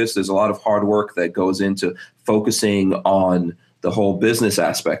focus. There's a lot of hard work that goes into focusing on the whole business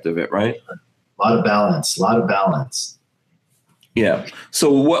aspect of it, right? A lot of balance. Yeah.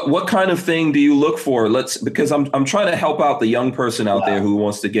 So what kind of thing do you look for? Because I'm trying to help out the young person out there who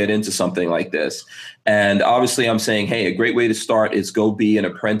wants to get into something like this. And obviously I'm saying, hey, a great way to start is go be an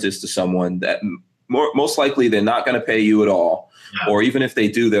apprentice to someone that most likely they're not going to pay you at all. Yeah. Or even if they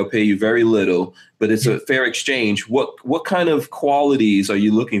do, they'll pay you very little, but it's a fair exchange. What kind of qualities are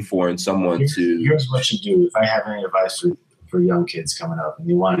you looking for in someone Here's what you do. If I have any advice for young kids coming up and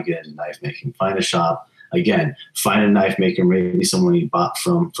you want to get into knife making, find a shop. Again, find a knife maker, maybe someone you bought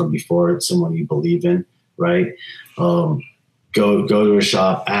from before, someone you believe in, right? Go to a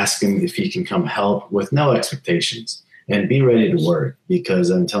shop, ask him if he can come help with no expectations and be ready to work, because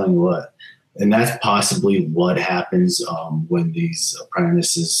I'm telling you what, and that's possibly what happens when these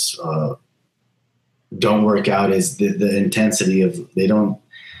apprentices don't work out, is the intensity of they're not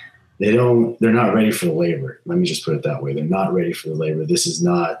ready for the labor. Let me just put it that way. They're not ready for the labor. This is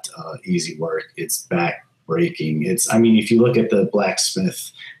not easy work. It's back breaking. If you look at the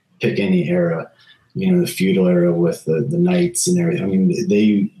blacksmith, pick any era, the feudal era with the knights and everything.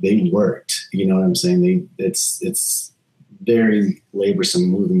 They worked, you know what I'm saying? It's very laborsome,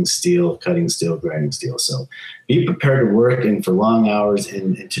 moving steel, cutting steel, grinding steel. So be prepared to work and for long hours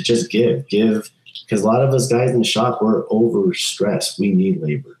and to just give, because a lot of us guys in the shop, we're overstressed. We need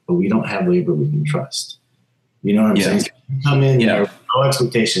labor, but we don't have labor we can trust. You know what I'm saying? You come in there with no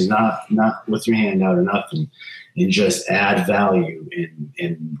expectations, not with your hand out or nothing, and just add value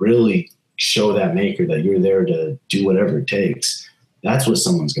and really show that maker that you're there to do whatever it takes. That's what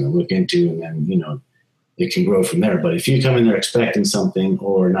someone's going to look into, and then, it can grow from there. But if you come in there expecting something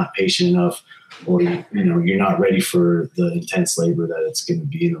or not patient enough, or, you're not ready for the intense labor that it's going to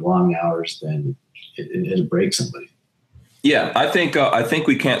be in the long hours, then it'll break somebody. Yeah, I think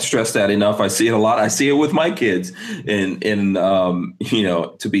we can't stress that enough. I see it a lot. I see it with my kids,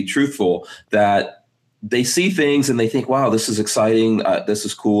 to be truthful, that they see things and they think, wow, this is exciting. This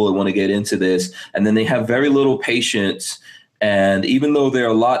is cool. I want to get into this. And then they have very little patience. And even though they're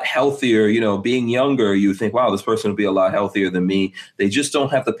a lot healthier, being younger, you think, wow, this person will be a lot healthier than me. They just don't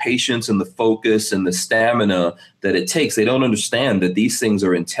have the patience and the focus and the stamina that it takes. They don't understand that these things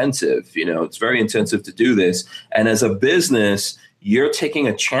are intensive. It's very intensive to do this. And as a business, you're taking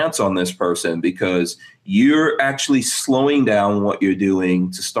a chance on this person because you're actually slowing down what you're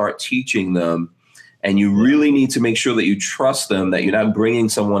doing to start teaching them. And you really need to make sure that you trust them, that you're not bringing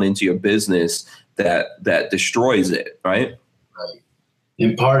someone into your business that destroys it, right?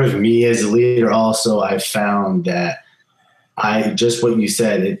 And part of me as a leader also, I've found that just what you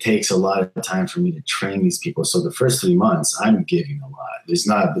said, it takes a lot of time for me to train these people. So the first 3 months, I'm giving a lot. There's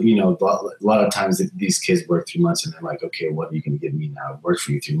not, a lot of times these kids work 3 months and they're like, okay, what are you going to give me now? I've worked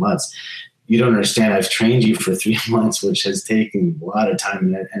for you 3 months. You don't understand. I've trained you for 3 months, which has taken a lot of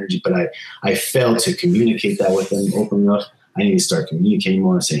time and energy, but I failed to communicate that with them openly enough. I need to start communicating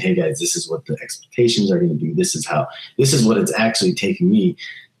more and say, hey guys, this is what the expectations are going to be. This is what it's actually taking me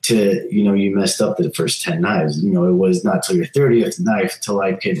to, you messed up the first 10 knives. It was not till your 30th knife till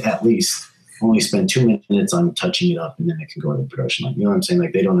I could at least only spend 2 minutes on touching it up and then it can go to the production line. You know what I'm saying?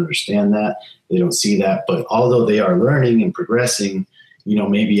 Like, they don't understand that. They don't see that. But although they are learning and progressing,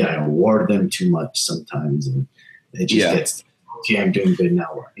 maybe I award them too much sometimes and it just gets, okay, I'm doing good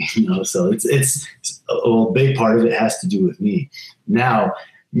now. So it's a big part of it has to do with me. Now,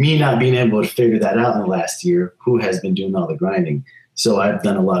 me not being able to figure that out in the last year, who has been doing all the grinding? So I've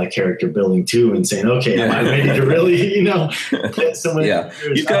done a lot of character building too and saying, okay, am I ready to really, get someone? Yeah,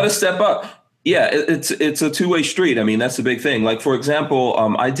 you've got to step up. Yeah, it's a two-way street. That's the big thing. Like, for example,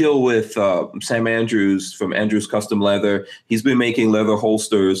 I deal with Sam Andrews from Andrews Custom Leather. He's been making leather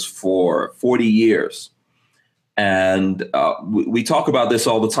holsters for 40 years. And we talk about this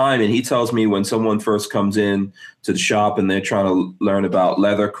all the time. And he tells me when someone first comes in to the shop and they're trying to learn about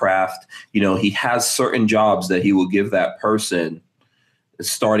leather craft, he has certain jobs that he will give that person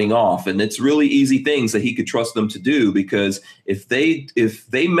starting off. And it's really easy things that he could trust them to do, because if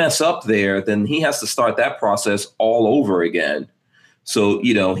they mess up there, then he has to start that process all over again. So,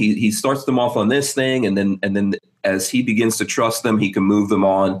 he starts them off on this thing, and then as he begins to trust them, he can move them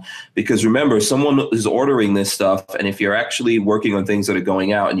on. Because remember, someone is ordering this stuff, and if you're actually working on things that are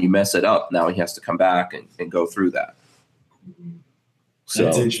going out and you mess it up, now he has to come back and go through that. So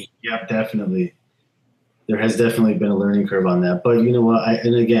that's interesting. Yeah, definitely. There has definitely been a learning curve on that. But you know what?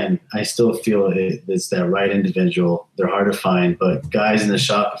 I still feel it's that right individual. They're hard to find, but guys in the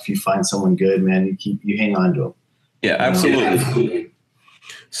shop, if you find someone good, man, you hang on to them. Yeah, absolutely.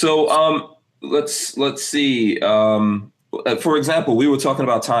 So let's see. For example, we were talking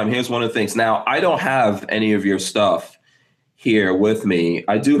about time. Here's one of the things. Now, I don't have any of your stuff here with me.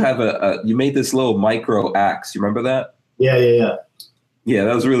 I do have you made this little micro axe. You remember that? Yeah. Yeah,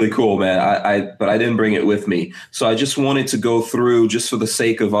 that was really cool, man. But I didn't bring it with me. So I just wanted to go through, just for the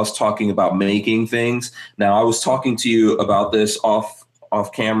sake of us talking about making things. Now, I was talking to you about this off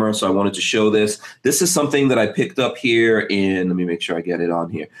camera, so I wanted to show this. This is something that I picked up here let me make sure I get it on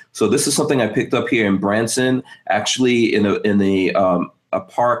here. So this is something I picked up here in Branson, actually in a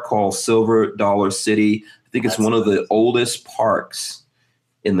park called Silver Dollar City. I think it's one of the oldest parks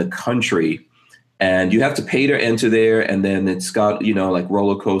in the country. And you have to pay to enter there, and then it's got, like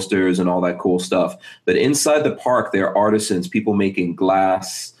roller coasters and all that cool stuff. But inside the park, there are artisans, people making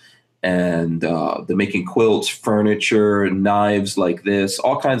glass, and they're making quilts, furniture, knives like this,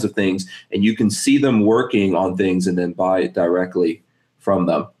 all kinds of things. And you can see them working on things and then buy it directly from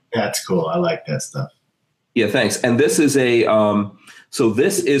them. That's cool. I like that stuff. Yeah, thanks. And this is so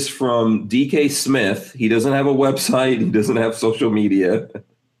this is from DK Smith. He doesn't have a website. He doesn't have social media.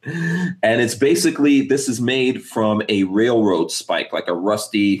 And it's basically, this is made from a railroad spike, like a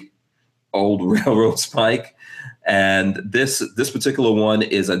rusty old railroad spike. And this particular one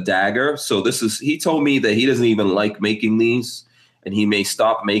is a dagger. So he told me that he doesn't even like making these, and he may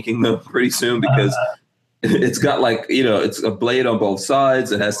stop making them pretty soon because it's got it's a blade on both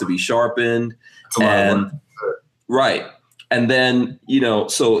sides. It has to be sharpened. Right. And then,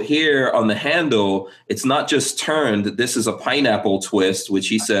 so here on the handle, it's not just turned. This is a pineapple twist, which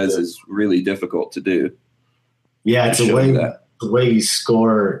he says is really difficult to do. Yeah, it's the way you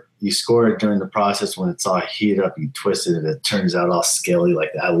score it during the process. When it's all heated up, you twist it and it turns out all scaly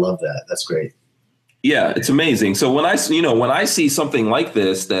like that. I love that. That's great. Yeah, it's amazing. So when I see something like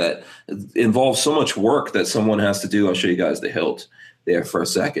this that involves so much work that someone has to do, I'll show you guys the hilt there for a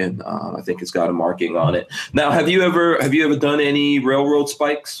second. I think it's got a marking on it. Now, have you ever done any railroad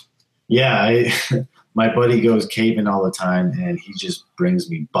spikes? Yeah, my buddy goes caving all the time, and he just brings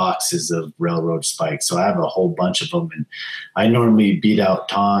me boxes of railroad spikes. So I have a whole bunch of them, and I normally beat out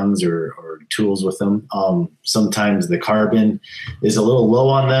tongs or tools with them. Sometimes the carbon is a little low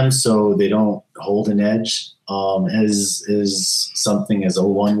on them, so they don't hold an edge as something as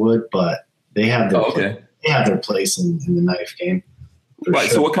O1 would, but they have their place in the knife game.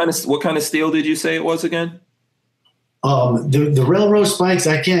 Right. Sure. So what kind of steel did you say it was again? The railroad spikes,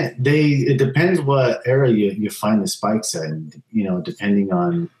 it depends what area you find the spikes at, depending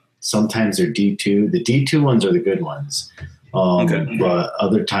on, sometimes they're D2. The D2 ones are the good ones. But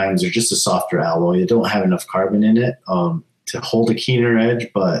other times they're just a softer alloy. They don't have enough carbon in it to hold a keener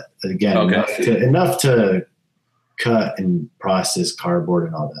edge, but again, enough to cut and process cardboard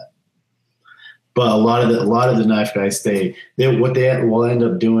and all that. But a lot of the knife guys, what they will end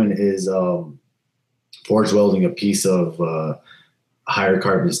up doing is forge welding a piece of higher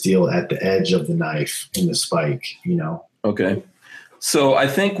carbon steel at the edge of the knife in the spike. Okay. So I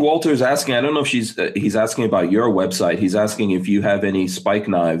think Walter's asking. I don't know if he's asking about your website. He's asking if you have any spike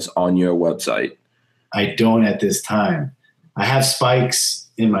knives on your website. I don't at this time. I have spikes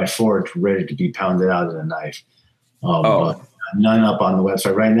in my forge ready to be pounded out of the knife. But none up on the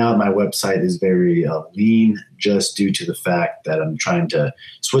website. Right now, my website is very lean just due to the fact that I'm trying to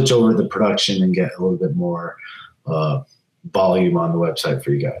switch over the production and get a little bit more volume on the website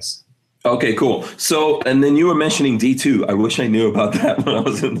for you guys. Okay, cool. So, and then you were mentioning D2. I wish I knew about that when I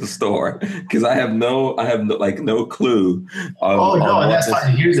was in the store because I have no clue. And that's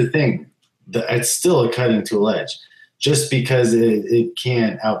fine. Here's the thing. It's still a cutting tool edge. Just because it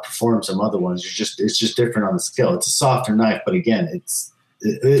can't outperform some other ones, it's just different on the scale. It's a softer knife, but again,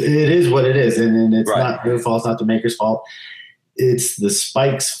 it is what it is, and it's not your fault. It's not the maker's fault. It's the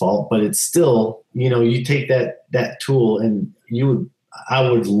spike's fault, but it's still, you take that tool, and I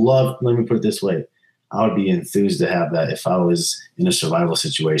would love. Let me put it this way: I would be enthused to have that if I was in a survival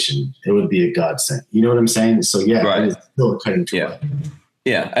situation. It would be a godsend. You know what I'm saying? So yeah, it's still a cutting tool. Yeah.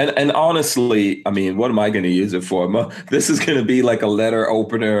 Yeah. And honestly, I mean, what am I going to use it for? This is going to be like a letter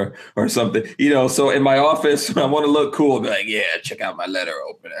opener or something, so in my office, I want to look cool. I'll be like, yeah, check out my letter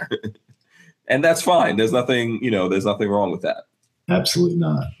opener. And that's fine. There's nothing wrong with that. Absolutely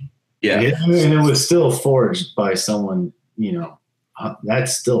not. Yeah. And it was still forged by someone,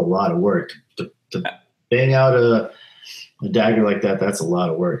 that's still a lot of work. To bang out a dagger like that, that's a lot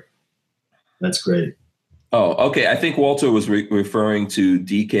of work. That's great. Oh, okay. I think Walter was referring to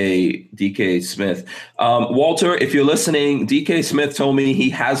DK Smith. Walter, if you're listening, DK Smith told me he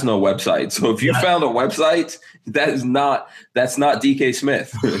has no website. So if you found a website, that's not DK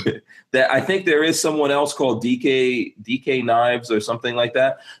Smith. That I think there is someone else called DK Knives or something like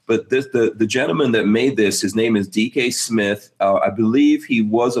that. But the gentleman that made this, his name is DK Smith. I believe he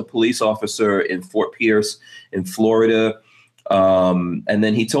was a police officer in Fort Pierce in Florida. And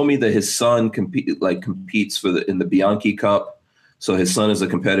then he told me that his son competes in the Bianchi Cup. So his son is a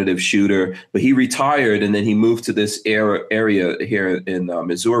competitive shooter, but he retired and then he moved to this area here in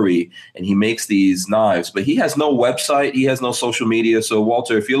Missouri, and he makes these knives, but he has no website. He has no social media. So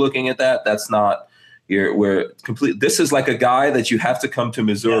Walter, if you're looking at that, that's not this is like a guy that you have to come to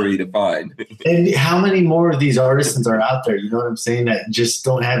Missouri to find. And how many more of these artisans are out there? You know what I'm saying? That just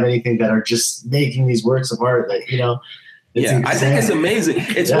don't have anything, that are just making these works of art that, yeah, I think it's amazing.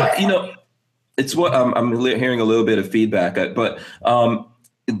 It's it's what I'm hearing a little bit of feedback, but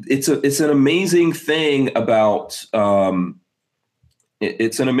it's an amazing thing about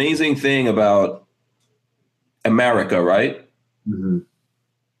America, right? Mm-hmm.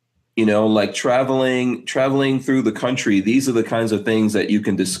 Like traveling through the country. These are the kinds of things that you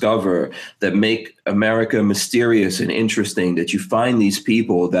can discover that make America mysterious and interesting. That you find these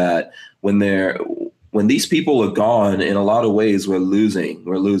people that when these people are gone, in a lot of ways, we're losing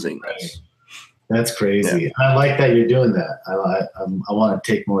this. That's crazy. Yeah. I like that you're doing that. I want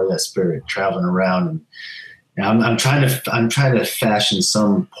to take more of that spirit, traveling around, and I'm trying to fashion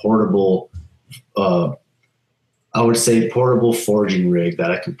some portable, I would say portable forging rig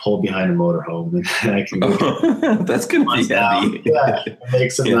that I can pull behind a motorhome, and I can go that's gonna be heavy. Yeah,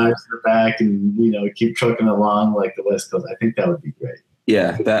 make some knives in the back, and keep trucking along like the West Coast. I think that would be great.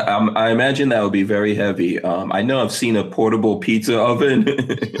 Yeah, that I imagine that would be very heavy. I know I've seen a portable pizza oven.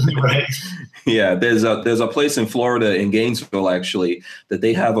 Right. Yeah, there's a place in Florida, in Gainesville, actually, that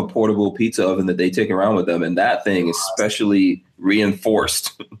they have a portable pizza oven that they take around with them, and that thing is specially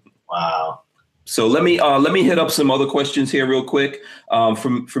reinforced. Wow. So let me hit up some other questions here real quick.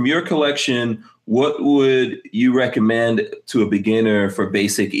 From your collection, what would you recommend to a beginner for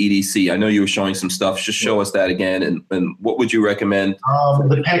basic EDC? I know you were showing some stuff. Just show us that again, and what would you recommend for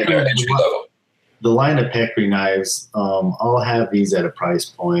beginner entry level? The line of Peccary knives, I'll have these at a price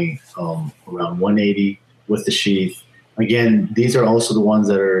point around $180 with the sheath. Again, these are also the ones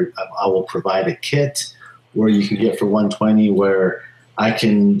that I will provide a kit where you can get for $120, where I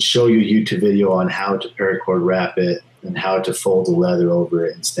can show you a YouTube video on how to paracord wrap it and how to fold the leather over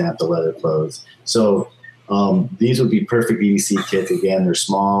it and stamp the leather closed. So these would be perfect EDC kits. Again, they're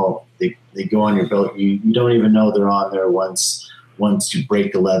small. They go on your belt. You don't even know they're on there once you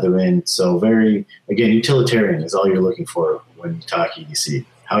break the leather in. So very, again, utilitarian is all you're looking for when you talk EDC.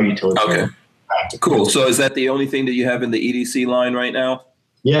 How utilitarian. Okay. Practical. Cool. So is that the only thing that you have in the EDC line right now?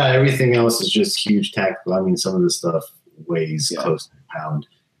 Yeah, everything else is just huge tactical. I mean, some of the stuff weighs close to a pound.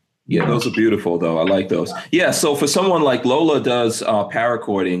 Yeah, those are beautiful, though. I like those. Yeah, so for someone like Lola does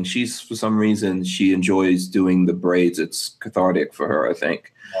paracording, for some reason, she enjoys doing the braids. It's cathartic for her, I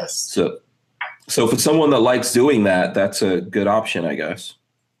think. Yes. So for someone that likes doing that, that's a good option, I guess.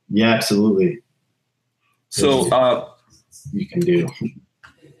 Yeah, absolutely. So you can do.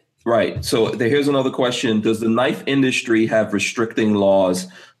 Right. So here's another question. Does the knife industry have restricting laws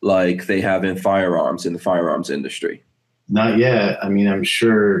like they have in the firearms industry? Not yet. I mean, I'm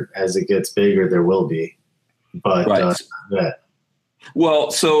sure as it gets bigger, there will be. But right. Yeah.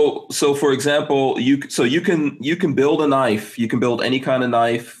 Well, so for example, you can build a knife. You can build any kind of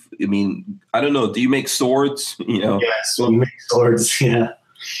knife. I mean, I don't know. Do you make swords? Yeah, so we make swords. Yeah.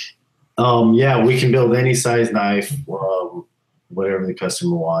 Yeah, we can build any size knife, whatever the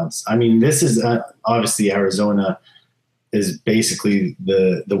customer wants. I mean, this is obviously Arizona is basically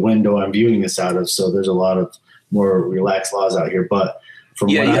the window I'm viewing this out of. So there's a lot of more relaxed laws out here, but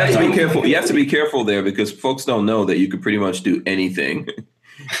you have to be careful. You have to be careful there because folks don't know that you can pretty much do anything.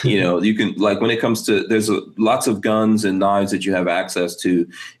 You can, like, when it comes to, there's lots of guns and knives that you have access to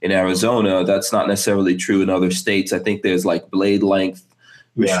in Arizona. That's not necessarily true in other states. I think there's like blade length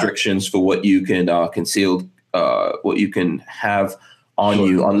restrictions for what you can what you can have on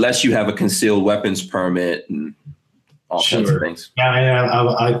you, unless you have a concealed weapons permit and all kinds of things. Yeah,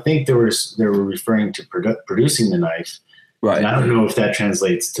 I think they were referring to producing the knife. Right. And I don't know if that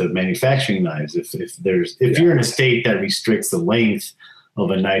translates to manufacturing knives. If you're in a state that restricts the length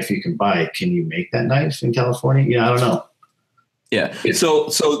of a knife you can buy, can you make that knife in California? I don't know. Yeah. So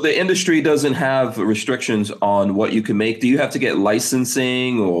the industry doesn't have restrictions on what you can make. Do you have to get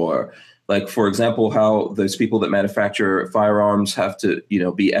licensing, or like, for example, how there's people that manufacture firearms have to,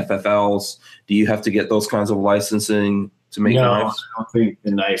 be FFLs? Do you have to get those kinds of licensing to make knives? I don't think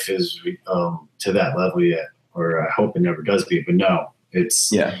the knife is to that level yet, or I hope it never does be. But no, it's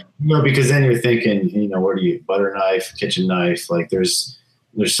because then you're thinking, where do you butter knife, kitchen knife? Like there's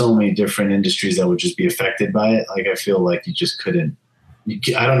so many different industries that would just be affected by it. Like I feel like you just couldn't.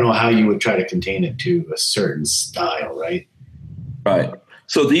 I don't know how you would try to contain it to a certain style, right? Right.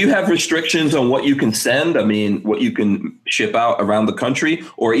 So do you have restrictions on what you can send? I mean, what you can ship out around the country,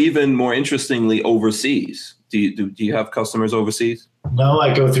 or even more interestingly, overseas? Do you have customers overseas? No,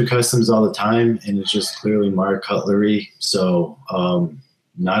 I go through customs all the time, and it's just clearly marked cutlery. So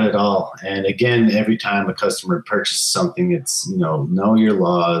not at all. And again, every time a customer purchases something, it's know your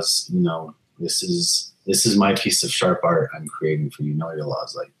laws. This is my piece of sharp art I'm creating for you. Know your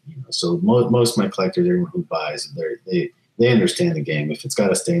laws, So most of my collectors, everyone who buys, they understand the game. If it's got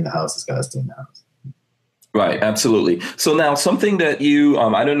to stay in the house, it's got to stay in the house. Right, absolutely. So now something that you,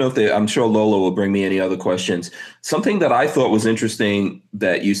 I don't know if I'm sure Lola will bring me any other questions. Something that I thought was interesting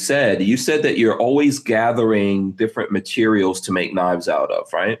that you said that you're always gathering different materials to make knives out of,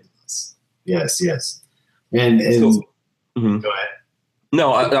 right? Yes. And so, Go ahead.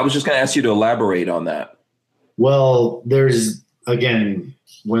 No, I was just going to ask you to elaborate on that. Well, there's, again,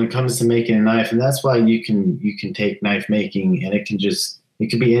 when it comes to making a knife, and that's why you can take knife making, and it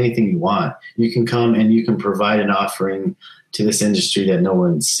could be anything you want. You can come and you can provide an offering to this industry that no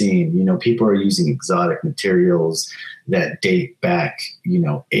one's seen. People are using exotic materials that date back,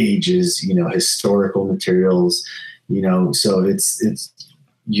 ages, historical materials, so it's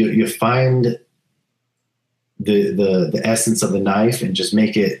you find the essence of the knife and just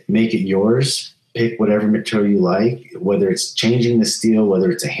make it yours. Pick whatever material you like, whether it's changing the steel, whether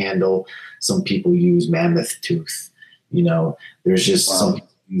it's a handle. Some people use mammoth tooth. There's just some people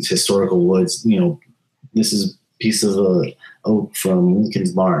use historical woods. This is a piece of oak from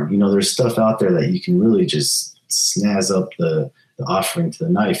Lincoln's barn. There's stuff out there that you can really just snazz up the offering to the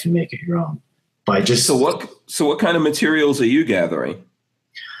knife and make it your own. So what kind of materials are you gathering?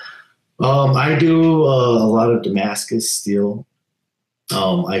 I do a lot of Damascus steel.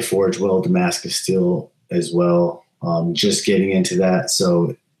 I forge weld Damascus steel as well. Just getting into that.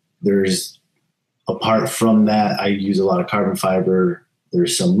 So apart from that, I use a lot of carbon fiber.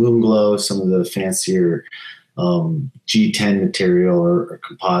 There's some Moon Glow, some of the fancier G10 material or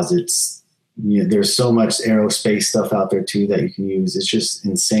composites. There's so much aerospace stuff out there too that you can use. It's just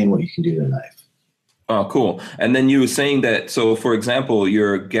insane what you can do to a knife. Oh, cool. And then you were saying that, so for example,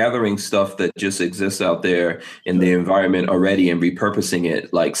 you're gathering stuff that just exists out there in the environment already and repurposing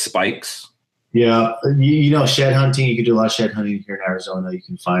it, like spikes. Yeah. Shed hunting, you can do a lot of shed hunting here in Arizona. You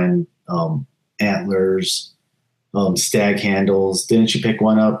can find antlers, stag handles. Didn't you pick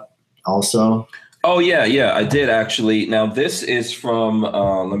one up also? Oh, yeah, I did actually. Now, this is from,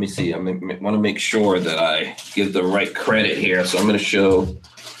 let me see. I want to make sure that I give the right credit here. So I'm going to show,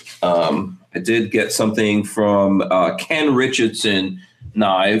 I did get something from Ken Richardson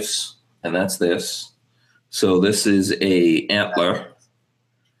Knives, and that's this. So this is a antler,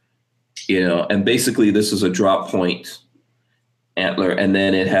 and basically this is a drop point antler, and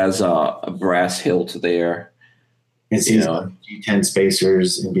then it has a brass hilt there. And see G10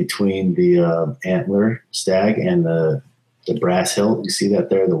 spacers in between the antler stag and the brass hilt. You see that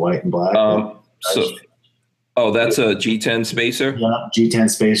there, the white and black? That's a G10 spacer? Yeah, G10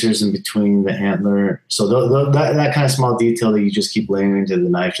 spacers in between the antler. So that kind of small detail that you just keep layering into the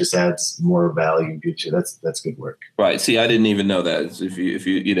knife just adds more value. That's good work. Right. See, I didn't even know that. If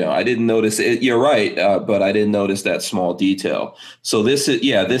you I didn't notice it. You're right, but I didn't notice that small detail. So this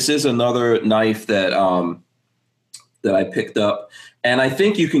is another knife that I picked up, and I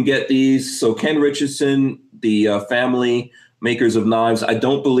think you can get these. So Ken Richardson, the family makers of knives. I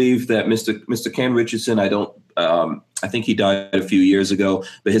don't believe that Mr. Ken Richardson. I think he died a few years ago,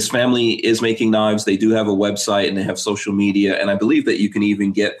 but his family is making knives. They do have a website and they have social media, and I believe that you can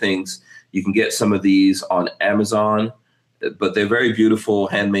even get things. You can get some of these on Amazon, but they're very beautiful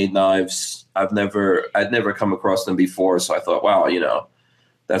handmade knives. I'd never come across them before, so I thought, wow,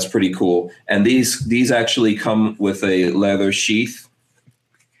 that's pretty cool. And these actually come with a leather sheath.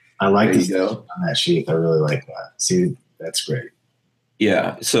 I like this on that sheath. I really like that. See, that's great.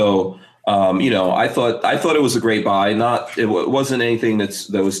 Yeah. So, I thought it was a great buy. It wasn't anything that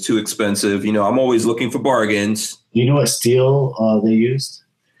was too expensive. I'm always looking for bargains. Do you know what steel they used?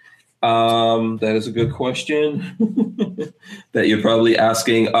 That is a good question that you're probably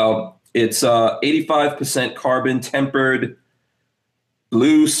asking. It's 85% carbon tempered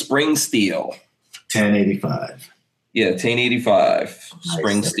Blue Spring Steel. 1085. Yeah, 1085 Nice.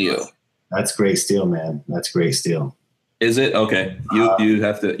 Spring Steel. That's great steel, man. That's great steel. Is it? Okay. You'd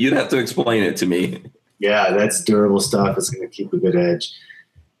have to explain it to me. Yeah, that's durable stuff. It's going to keep a good edge.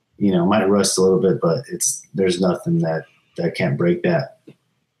 You know, might rust a little bit, but there's nothing that can't break that.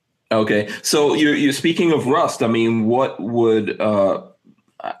 Okay. So you're speaking of rust. I mean, what would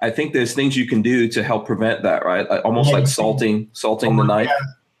I think there's things you can do to help prevent that, right? Almost like salting the knife.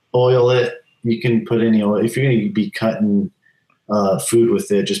 Oil it. You can put any oil. If you're going to be cutting food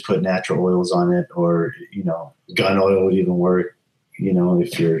with it, just put natural oils on it, or gun oil would even work.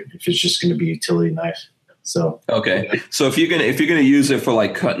 If it's just going to be a utility knife. So okay. So if you're gonna use it for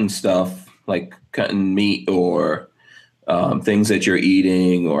like cutting stuff, like cutting meat or things that you're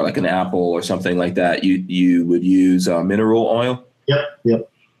eating, or like an apple or something like that, you would use mineral oil.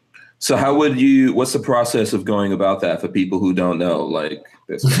 Yep. So what's the process of going about that for people who don't know, like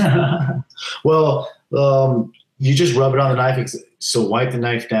this? Well, you just rub it on the knife. So wipe the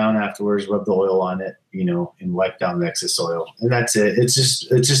knife down afterwards, rub the oil on it, and wipe down the excess oil. And that's it. It's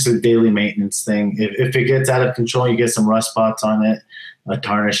just a daily maintenance thing. If it gets out of control, you get some rust spots on it, a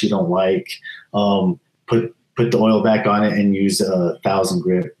tarnish you don't like, put the oil back on it and use 1,000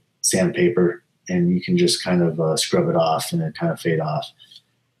 grit sandpaper, and you can just kind of scrub it off and it kind of fade off.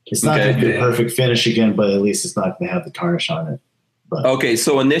 It's not going to be a perfect finish again, but at least it's not going to have the tarnish on it. But. Okay,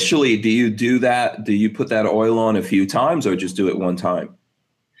 so initially, do you do that? Do you put that oil on a few times, or just do it one time?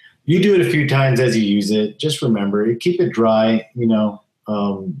 You do it a few times as you use it. Just remember, keep it dry.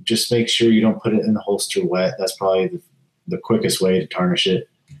 Just make sure you don't put it in the holster wet. That's probably the quickest way to tarnish it.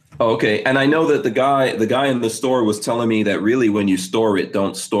 Okay, and I know that the guy in the store was telling me that really, when you store it,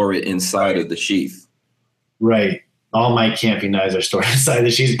 don't store it inside of the sheath. Right. All my camping knives are stored inside the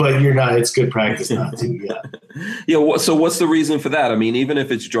sheath, but you're not. It's good practice not to. Yeah. Yeah. So what's the reason for that? I mean, even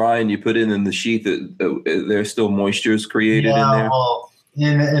if it's dry and you put it in the sheath, there's still moistures created in there. Well,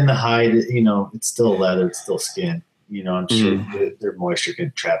 in the hide, it's still leather, it's still skin. I'm sure their moisture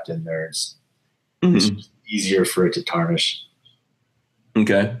get trapped in there. It's easier for it to tarnish.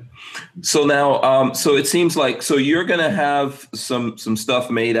 Okay. So now, so it seems like you're gonna have some stuff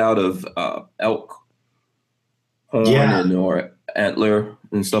made out of elk horn or antler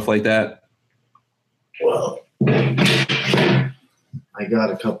and stuff like that. Well, I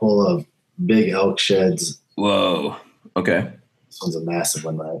got a couple of big elk sheds. Whoa. Okay. This one's a massive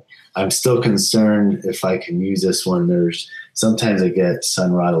one. I'm still concerned if I can use this one. Sometimes I get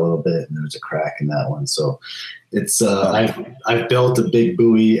sun rot a little bit, and there's a crack in that one. So it's I've built a big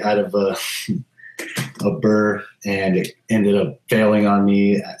buoy out of a burr, and it ended up failing on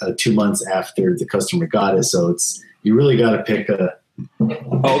me 2 months after the customer got it. So you really got to pick a.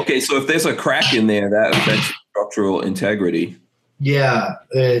 Okay, so if there's a crack in there, that affects structural integrity. Yeah,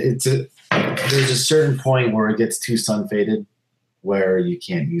 there's a certain point where it gets too sun faded, where you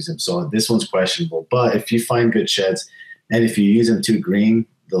can't use them. So this one's questionable. But if you find good sheds, and if you use them too green,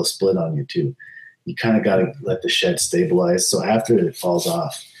 they'll split on you too. You kind of got to let the shed stabilize. So after it falls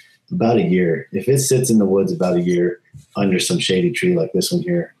off, about a year, if it sits in the woods about a year under some shady tree like this one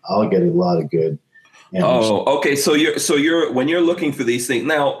here, I'll get a lot of good. Oh, okay. So you're when you're looking for these things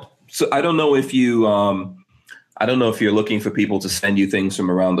now. So I don't know if you're looking for people to send you things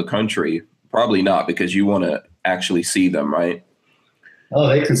from around the country. Probably not, because you want to actually see them, right? Oh,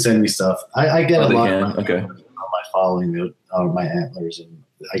 they can send me stuff. I get a lot on my following, my antlers, and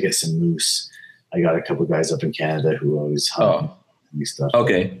I get some moose. I got a couple guys up in Canada who always hunt me stuff.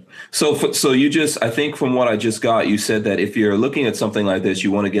 Okay. So you I think from what I just got, you said that if you're looking at something like this,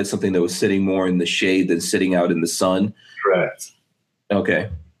 you want to get something that was sitting more in the shade than sitting out in the sun. Correct. Okay.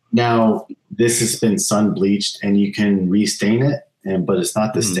 Now, this has been sun bleached, and you can restain it, but it's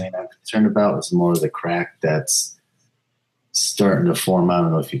not the stain I'm concerned about. It's more the crack that's starting to form. I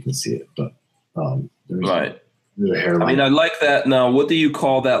don't know if you can see it, but right. There's a hairline. I mean, I like that. Now, what do you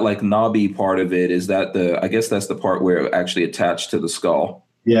call that, like, knobby part of it? Is that I guess that's the part where it actually attached to the skull.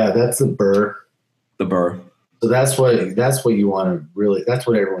 Yeah, that's the burr. The burr. So that's what you want to really. That's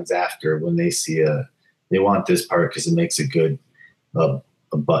what everyone's after when they see they want this part, because it makes a good a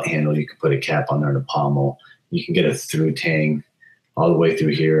butt handle. You can put a cap on there and a pommel. You can get a through tang all the way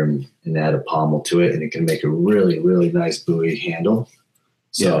through here and add a pommel to it, and it can make a really, really nice buoy handle.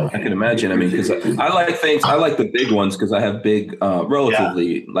 So yeah, I can imagine. I mean, because I like things. I like the big ones because I have big,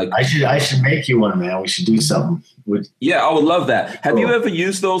 relatively like. I should make you one, man. We should do something. Yeah, I would love that. Have you ever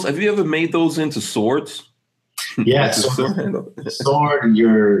used those? Have you ever made those into swords? Yeah, sword.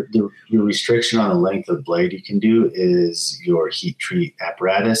 Your restriction on the length of blade you can do is your heat treat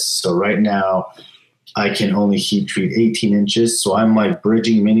apparatus. So right now, I can only heat treat 18 inches. So I'm like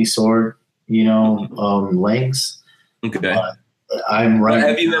bridging mini sword, lengths. Okay. I'm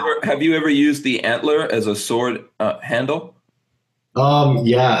right. Have you ever used the antler as a sword handle?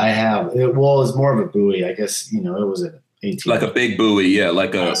 Yeah, I have. It's more of a buoy. I guess, it was an 18. Like a big buoy, yeah,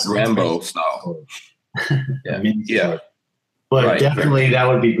 like a Rambo style. Yeah. Yeah. But Right. definitely that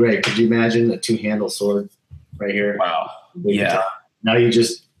would be great. Could you imagine a 2-handle sword right here? Wow. Big Yeah. top. Now you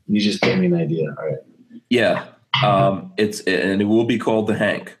just gave me an idea. All right. Yeah. And it will be called the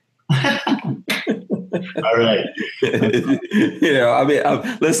Hank. All right.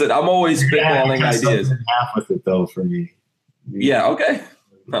 Listen, I'm always spitballing ideas. Half with it though for me. Yeah. Okay.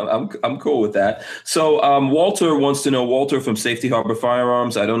 I'm cool with that. So Walter wants to know, Walter from Safety Harbor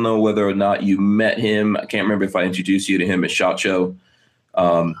Firearms. I don't know whether or not you met him. I can't remember if I introduced you to him at SHOT Show.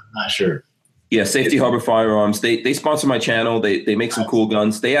 I'm not sure. Yeah, Safety Harbor Firearms. They sponsor my channel. They make some cool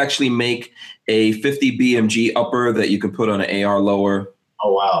guns. They actually make a 50 BMG upper that you can put on an AR lower.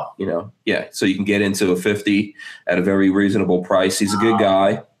 Oh, wow. Yeah. So you can get into a 50 at a very reasonable price. He's a good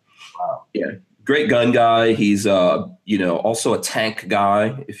guy. Wow. Yeah. Great gun guy. He's also a tank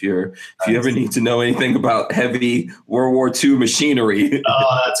guy. If you ever need to know anything about heavy World War II machinery.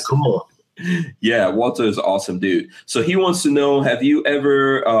 Oh, that's cool. Yeah, Walter is an awesome dude. So he wants to know, have you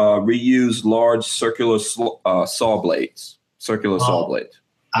ever reused large circular saw blades? Saw blades.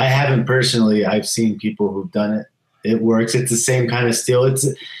 I haven't personally. I've seen people who've done it. It works. It's the same kind of steel. It's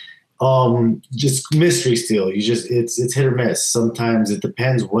just mystery steel. It's hit or miss. Sometimes it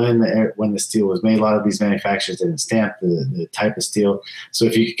depends when the steel was made. A lot of these manufacturers didn't stamp the type of steel. So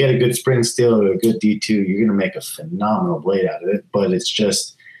if you could get a good spring steel or a good D2, you're going to make a phenomenal blade out of it. But it's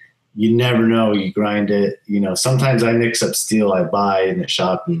just, you never know. You grind it. Sometimes I mix up steel I buy in the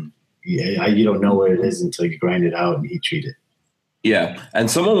shop, and you don't know where it is until you grind it out and heat treat it. Yeah,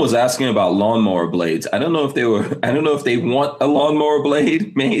 and someone was asking about lawnmower blades. I don't know if they want a lawnmower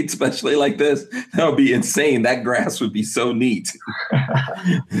blade made, especially like this. That would be insane. That grass would be so neat.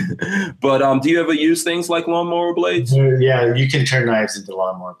 But do you ever use things like lawnmower blades? Yeah, you can turn knives into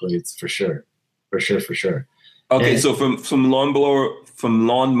lawnmower blades for sure. Okay, so from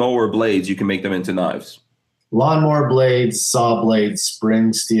lawnmower blades, you can make them into knives. Lawnmower blades, saw blades,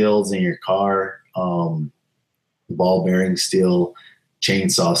 spring steels in your car. Ball bearing steel,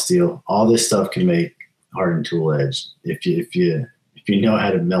 chainsaw steel, all this stuff can make hardened tool edge if you know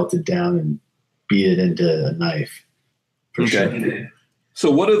how to melt it down and beat it into a knife. For sure.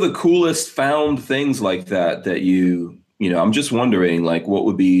 So what are the coolest found things like that I'm just wondering, like, what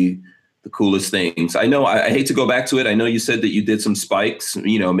would be the coolest things? I know I hate to go back to it. I know you said that you did some spikes.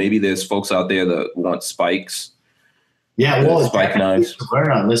 Maybe there's folks out there that want spikes. Yeah, well, spike knives.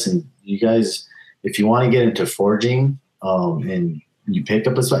 Learn on. Listen, you guys. If you want to get into forging, and you pick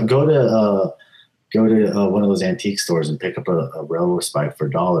up a spike, go to one of those antique stores and pick up a railroad spike for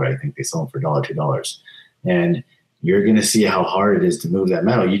 $1. I think they sell them for $1, $2, and you're going to see how hard it is to move that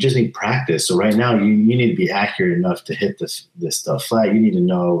metal. You just need practice. So right now, you need to be accurate enough to hit this stuff flat. You need to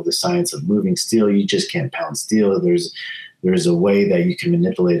know the science of moving steel. You just can't pound steel. There's a way that you can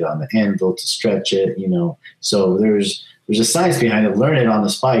manipulate it on the anvil to stretch it. So there's a science behind it. Learn it on the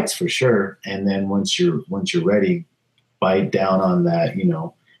spikes for sure, and then once you're ready, bite down on that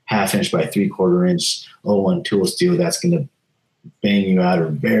 1/2 inch by 3/4 inch 01 tool steel. That's going to bang you out a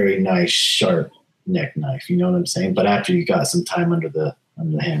very nice sharp neck knife. You know what I'm saying? But after you got some time under the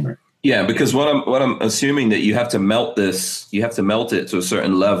hammer. Yeah, because what I'm assuming that you have to melt this, you have to melt it to a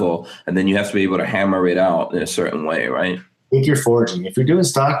certain level, and then you have to be able to hammer it out in a certain way, right? If you're forging, if you're doing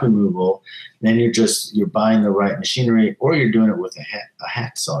stock removal, then you're buying the right machinery, or you're doing it with a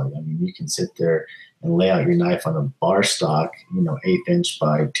hacksaw. I mean, you can sit there and lay out your knife on a bar stock, 1/8 inch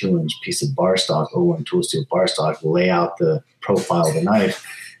by 2 inch piece of bar stock, 01 tool steel bar stock, lay out the profile of the knife,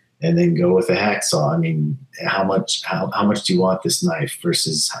 and then go with a hacksaw. I mean, how much do you want this knife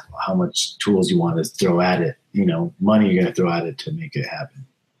versus how much tools you want to throw at it? Money you're going to throw at it to make it happen.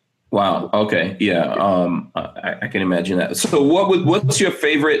 Wow. Okay. Yeah. I can imagine that. So what's your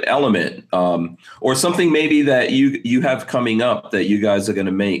favorite element, or something maybe that you have coming up that you guys are going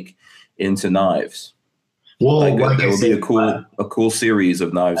to make into knives? Well, there will be a cool series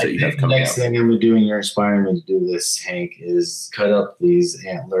of knives that you have coming up. Next thing I'm going to do, and you're inspiring me to do this, Hank, is cut up these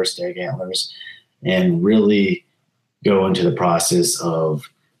stag antlers and really go into the process of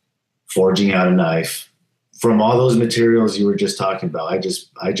forging out a knife from all those materials you were just talking about. I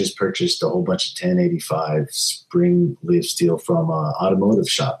just purchased a whole bunch of 1085 spring live steel from an automotive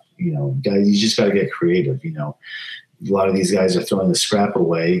shop. Guys, you just got to get creative. A lot of these guys are throwing the scrap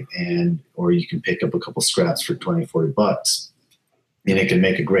away, or you can pick up a couple scraps for $20, $40, and it can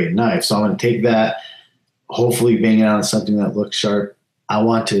make a great knife. So I'm going to take that. hopefully bang it on something that looks sharp. I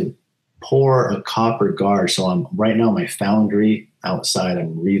want to pour a copper guard. So I'm right now my foundry outside.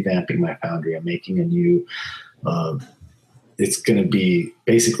 I'm revamping my foundry. I'm making a new. It's going to be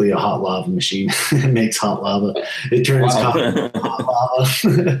basically a hot lava machine. It makes hot lava. It turns copper into hot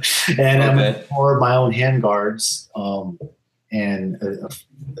lava. And I'm going to pour my own hand guards and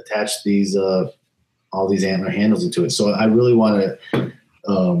attach these all these antler handles into it. So I really want to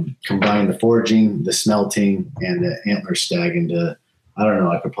combine the forging, the smelting, and the antler stag into, I don't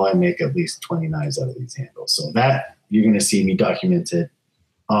know, I could probably make at least 20 knives out of these handles. So that you're going to see me documented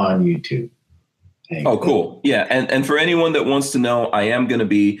on YouTube. Oh, cool. Yeah. And for anyone that wants to know, I am going to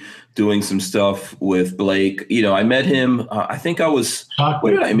be doing some stuff with Blake. You know, I met him, I think I was, Shockwave.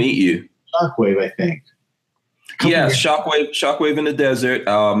 where did I meet you? Shockwave, I think. Yeah, Shockwave in the desert.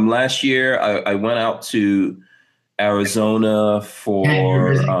 Last year, I went out to Arizona for.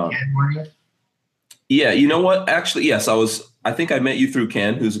 Yeah, you know what? Actually, yes, I think I met you through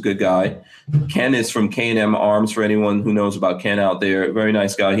Ken, who's a good guy. Ken is from K&M Arms, for anyone who knows about Ken out there. Very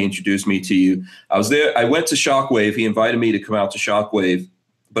nice guy. He introduced me to you. I was there. I went to Shockwave. He invited me to come out to Shockwave,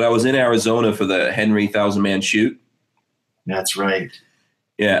 but I was in Arizona for the Henry 1,000-man shoot. That's right.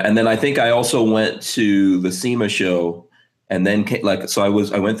 Yeah, and then I think I also went to the SEMA show, and then I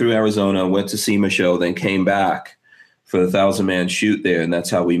went through Arizona, went to SEMA show, then came back for the 1,000-man shoot there, and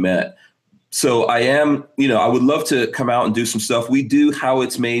that's how we met. So I am, I would love to come out and do some stuff. We do how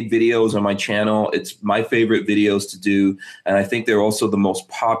it's made videos on my channel. It's my favorite videos to do. And I think they're also the most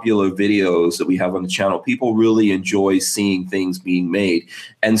popular videos that we have on the channel. People really enjoy seeing things being made.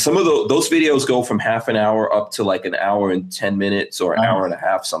 And some of those videos go from half an hour up to like an hour and 10 minutes or an hour and a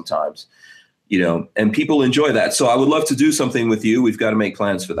half sometimes, and people enjoy that. So I would love to do something with you. We've got to make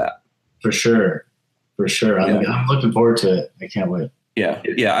plans for that. For sure. Yeah. I'm looking forward to it. I can't wait. Yeah.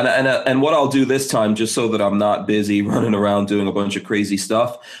 And what I'll do this time, just so that I'm not busy running around doing a bunch of crazy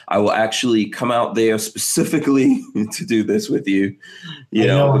stuff, I will actually come out there specifically to do this with you.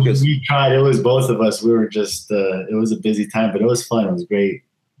 Because we tried. It was both of us. We were just. It was a busy time, but it was fun. It was great.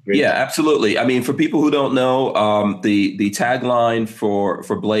 Yeah, absolutely. I mean, for people who don't know, the tagline for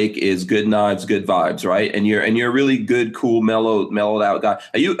Blake is "Good Knives, Good Vibes," right? And you're a really good, cool, mellowed out guy.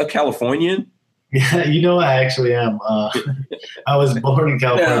 Are you a Californian? Yeah, I actually am. I was born in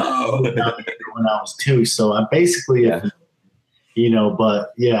California when I was 2, so I'm basically, but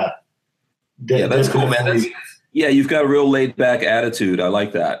yeah. That's cool, man. You've got a real laid back attitude. I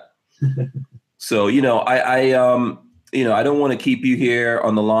like that. So, I don't want to keep you here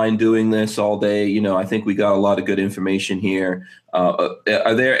on the line doing this all day. I think we got a lot of good information here. Are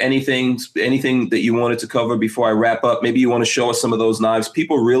there anything that you wanted to cover before I wrap up? Maybe you want to show us some of those knives.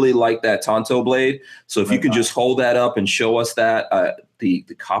 People really like that Tonto blade. So if you could just hold that up and show us that, the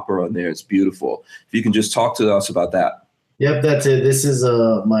copper on there is beautiful. If you can just talk to us about that. Yep, that's it. This is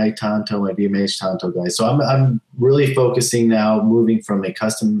my Tonto, my BMH Tonto guys. So I'm really focusing now, moving from a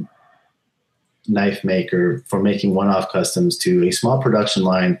custom knife maker for making one-off customs to a small production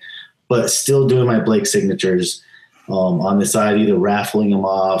line, but still doing my Blake signatures on the side, either raffling them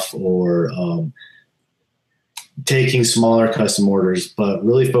off or taking smaller custom orders, but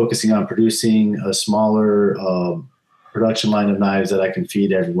really focusing on producing a smaller production line of knives that I can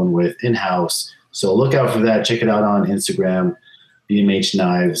feed everyone with in-house. So look out for that. Check it out on Instagram, BMH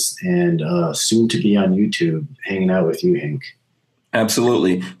Knives, and soon to be on YouTube, hanging out with you, Hank.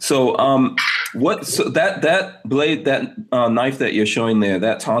 Absolutely. So, that blade, that knife that you're showing there,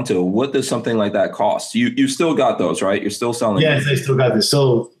 that Tonto, what does something like that cost? You still got those, right? You're still selling. Yes, I still got this.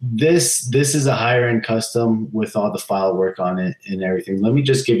 So this is a higher end custom with all the file work on it and everything. Let me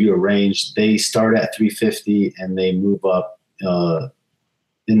just give you a range. They start at $350 and they move up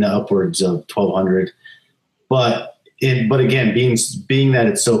in the upwards of $1,200. But again, being that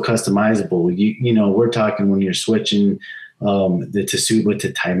it's so customizable, we're talking when you're switching the Tsuba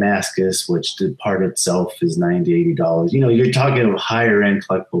to Timascus, which the part itself is $90, $80. You're talking about higher end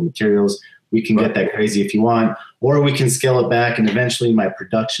collectible materials. We can get that crazy if you want, or we can scale it back. And eventually my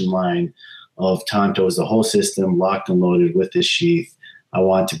production line of Tontos, the whole system locked and loaded with this sheath, I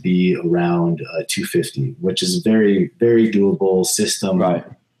want to be around $250, which is a very, very doable system. Right.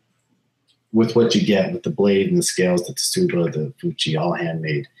 With what you get with the blade and the scales, the Tsuba, the Fuji, all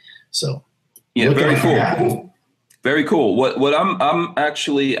handmade. So yeah, very cool. Very cool. What I'm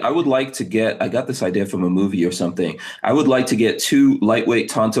actually, I would like to get, I got this idea from a movie or something. I would like to get 2 lightweight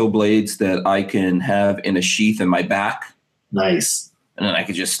Tonto blades that I can have in a sheath in my back. Nice. And then I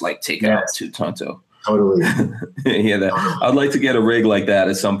could just take out 2 Tonto. Totally. I'd like to get a rig like that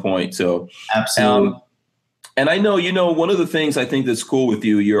at some point. So absolutely. And I know, one of the things I think that's cool with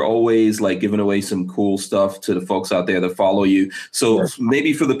you, you're always like giving away some cool stuff to the folks out there that follow you. So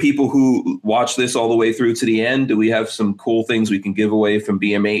maybe for the people who watch this all the way through to the end, do we have some cool things we can give away from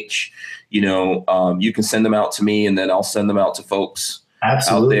BMH? You can send them out to me and then I'll send them out to folks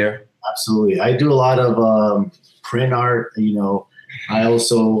out there. Absolutely. I do a lot of print art. I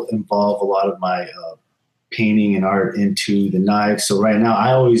also involve a lot of my painting and art into the knives. So right now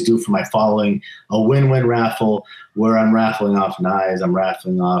I always do for my following a win-win raffle where I'm raffling off knives, I'm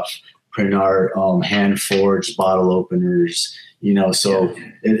raffling off print art, hand forged bottle openers, so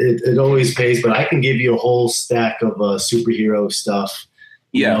it always pays, but I can give you a whole stack of superhero stuff.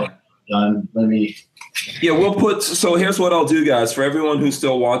 Done. So here's what I'll do, guys, for everyone who's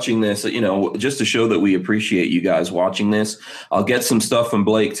still watching this, just to show that we appreciate you guys watching this, I'll get some stuff from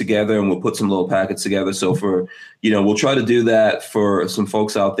Blake together and we'll put some little packets together. So we'll try to do that for some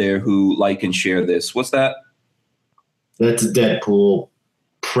folks out there who like and share this. What's that? That's a Deadpool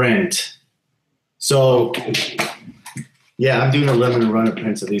print. So I'm doing a limited run of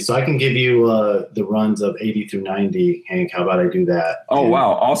prints of these. So I can give you the runs of 80 through 90, Hank. How about I do that? Oh,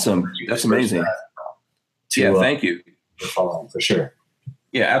 wow. Awesome. That's amazing. Thank you. For sure.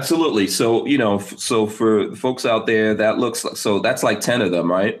 Yeah, absolutely. So, so for the folks out there, that's like 10 of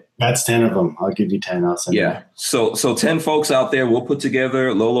them, right? That's 10 of them. I'll give you 10. I'll send you. So 10 folks out there, Lolo put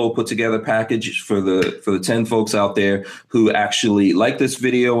together a package for the 10 folks out there who actually like this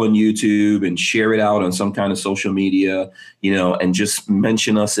video on YouTube and share it out on some kind of social media, and just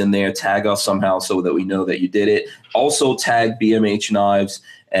mention us in there, tag us somehow so that we know that you did it. Also tag BMH Knives,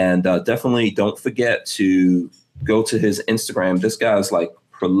 and definitely don't forget to go to his Instagram. This guy's like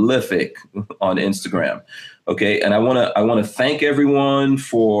prolific on Instagram. Okay. And I want to thank everyone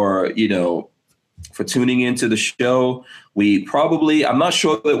for tuning into the show. I'm not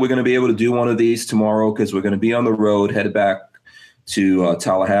sure that we're going to be able to do one of these tomorrow because we're going to be on the road, headed back to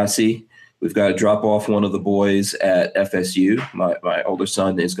Tallahassee. We've got to drop off one of the boys at FSU. My older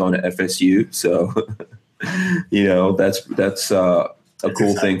son is going to FSU. So, that's a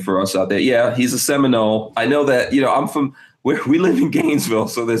cool thing for us out there. Yeah. He's a Seminole. I know that, we live in Gainesville,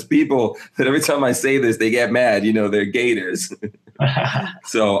 so there's people that every time I say this, they get mad. They're Gators.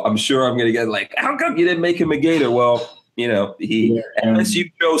 So I'm sure I'm going to get like, how come you didn't make him a Gator? Well, unless you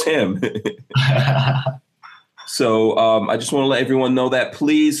chose him. So I just want to let everyone know that.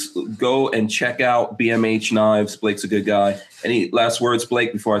 Please go and check out BMH Knives. Blake's a good guy. Any last words,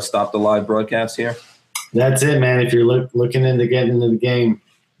 Blake, before I stop the live broadcast here? That's it, man. If you're looking into getting into the game,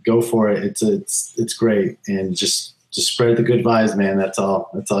 go for it. It's great, and just spread the good vibes, man. That's all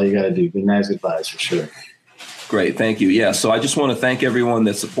you got to do. Good knives, good vibes for sure. Great. Thank you. Yeah. So I just want to thank everyone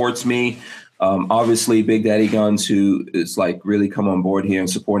that supports me. Obviously Big Daddy Guns, who is like really come on board here and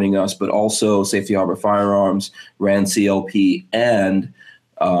supporting us, but also Safety Harbor Firearms, Rand CLP, and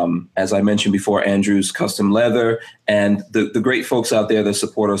as I mentioned before, Andrew's Custom Leather, and the great folks out there that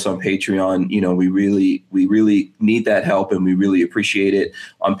support us on Patreon. We really need that help, and we really appreciate it.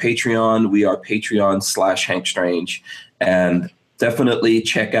 On Patreon, we are Patreon/Hank Strange, and definitely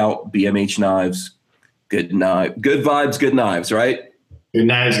check out BMH Knives. Good vibes, good knives, right? Good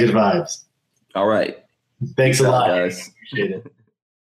knives, good vibes. All right. Thanks a lot, guys. Appreciate it.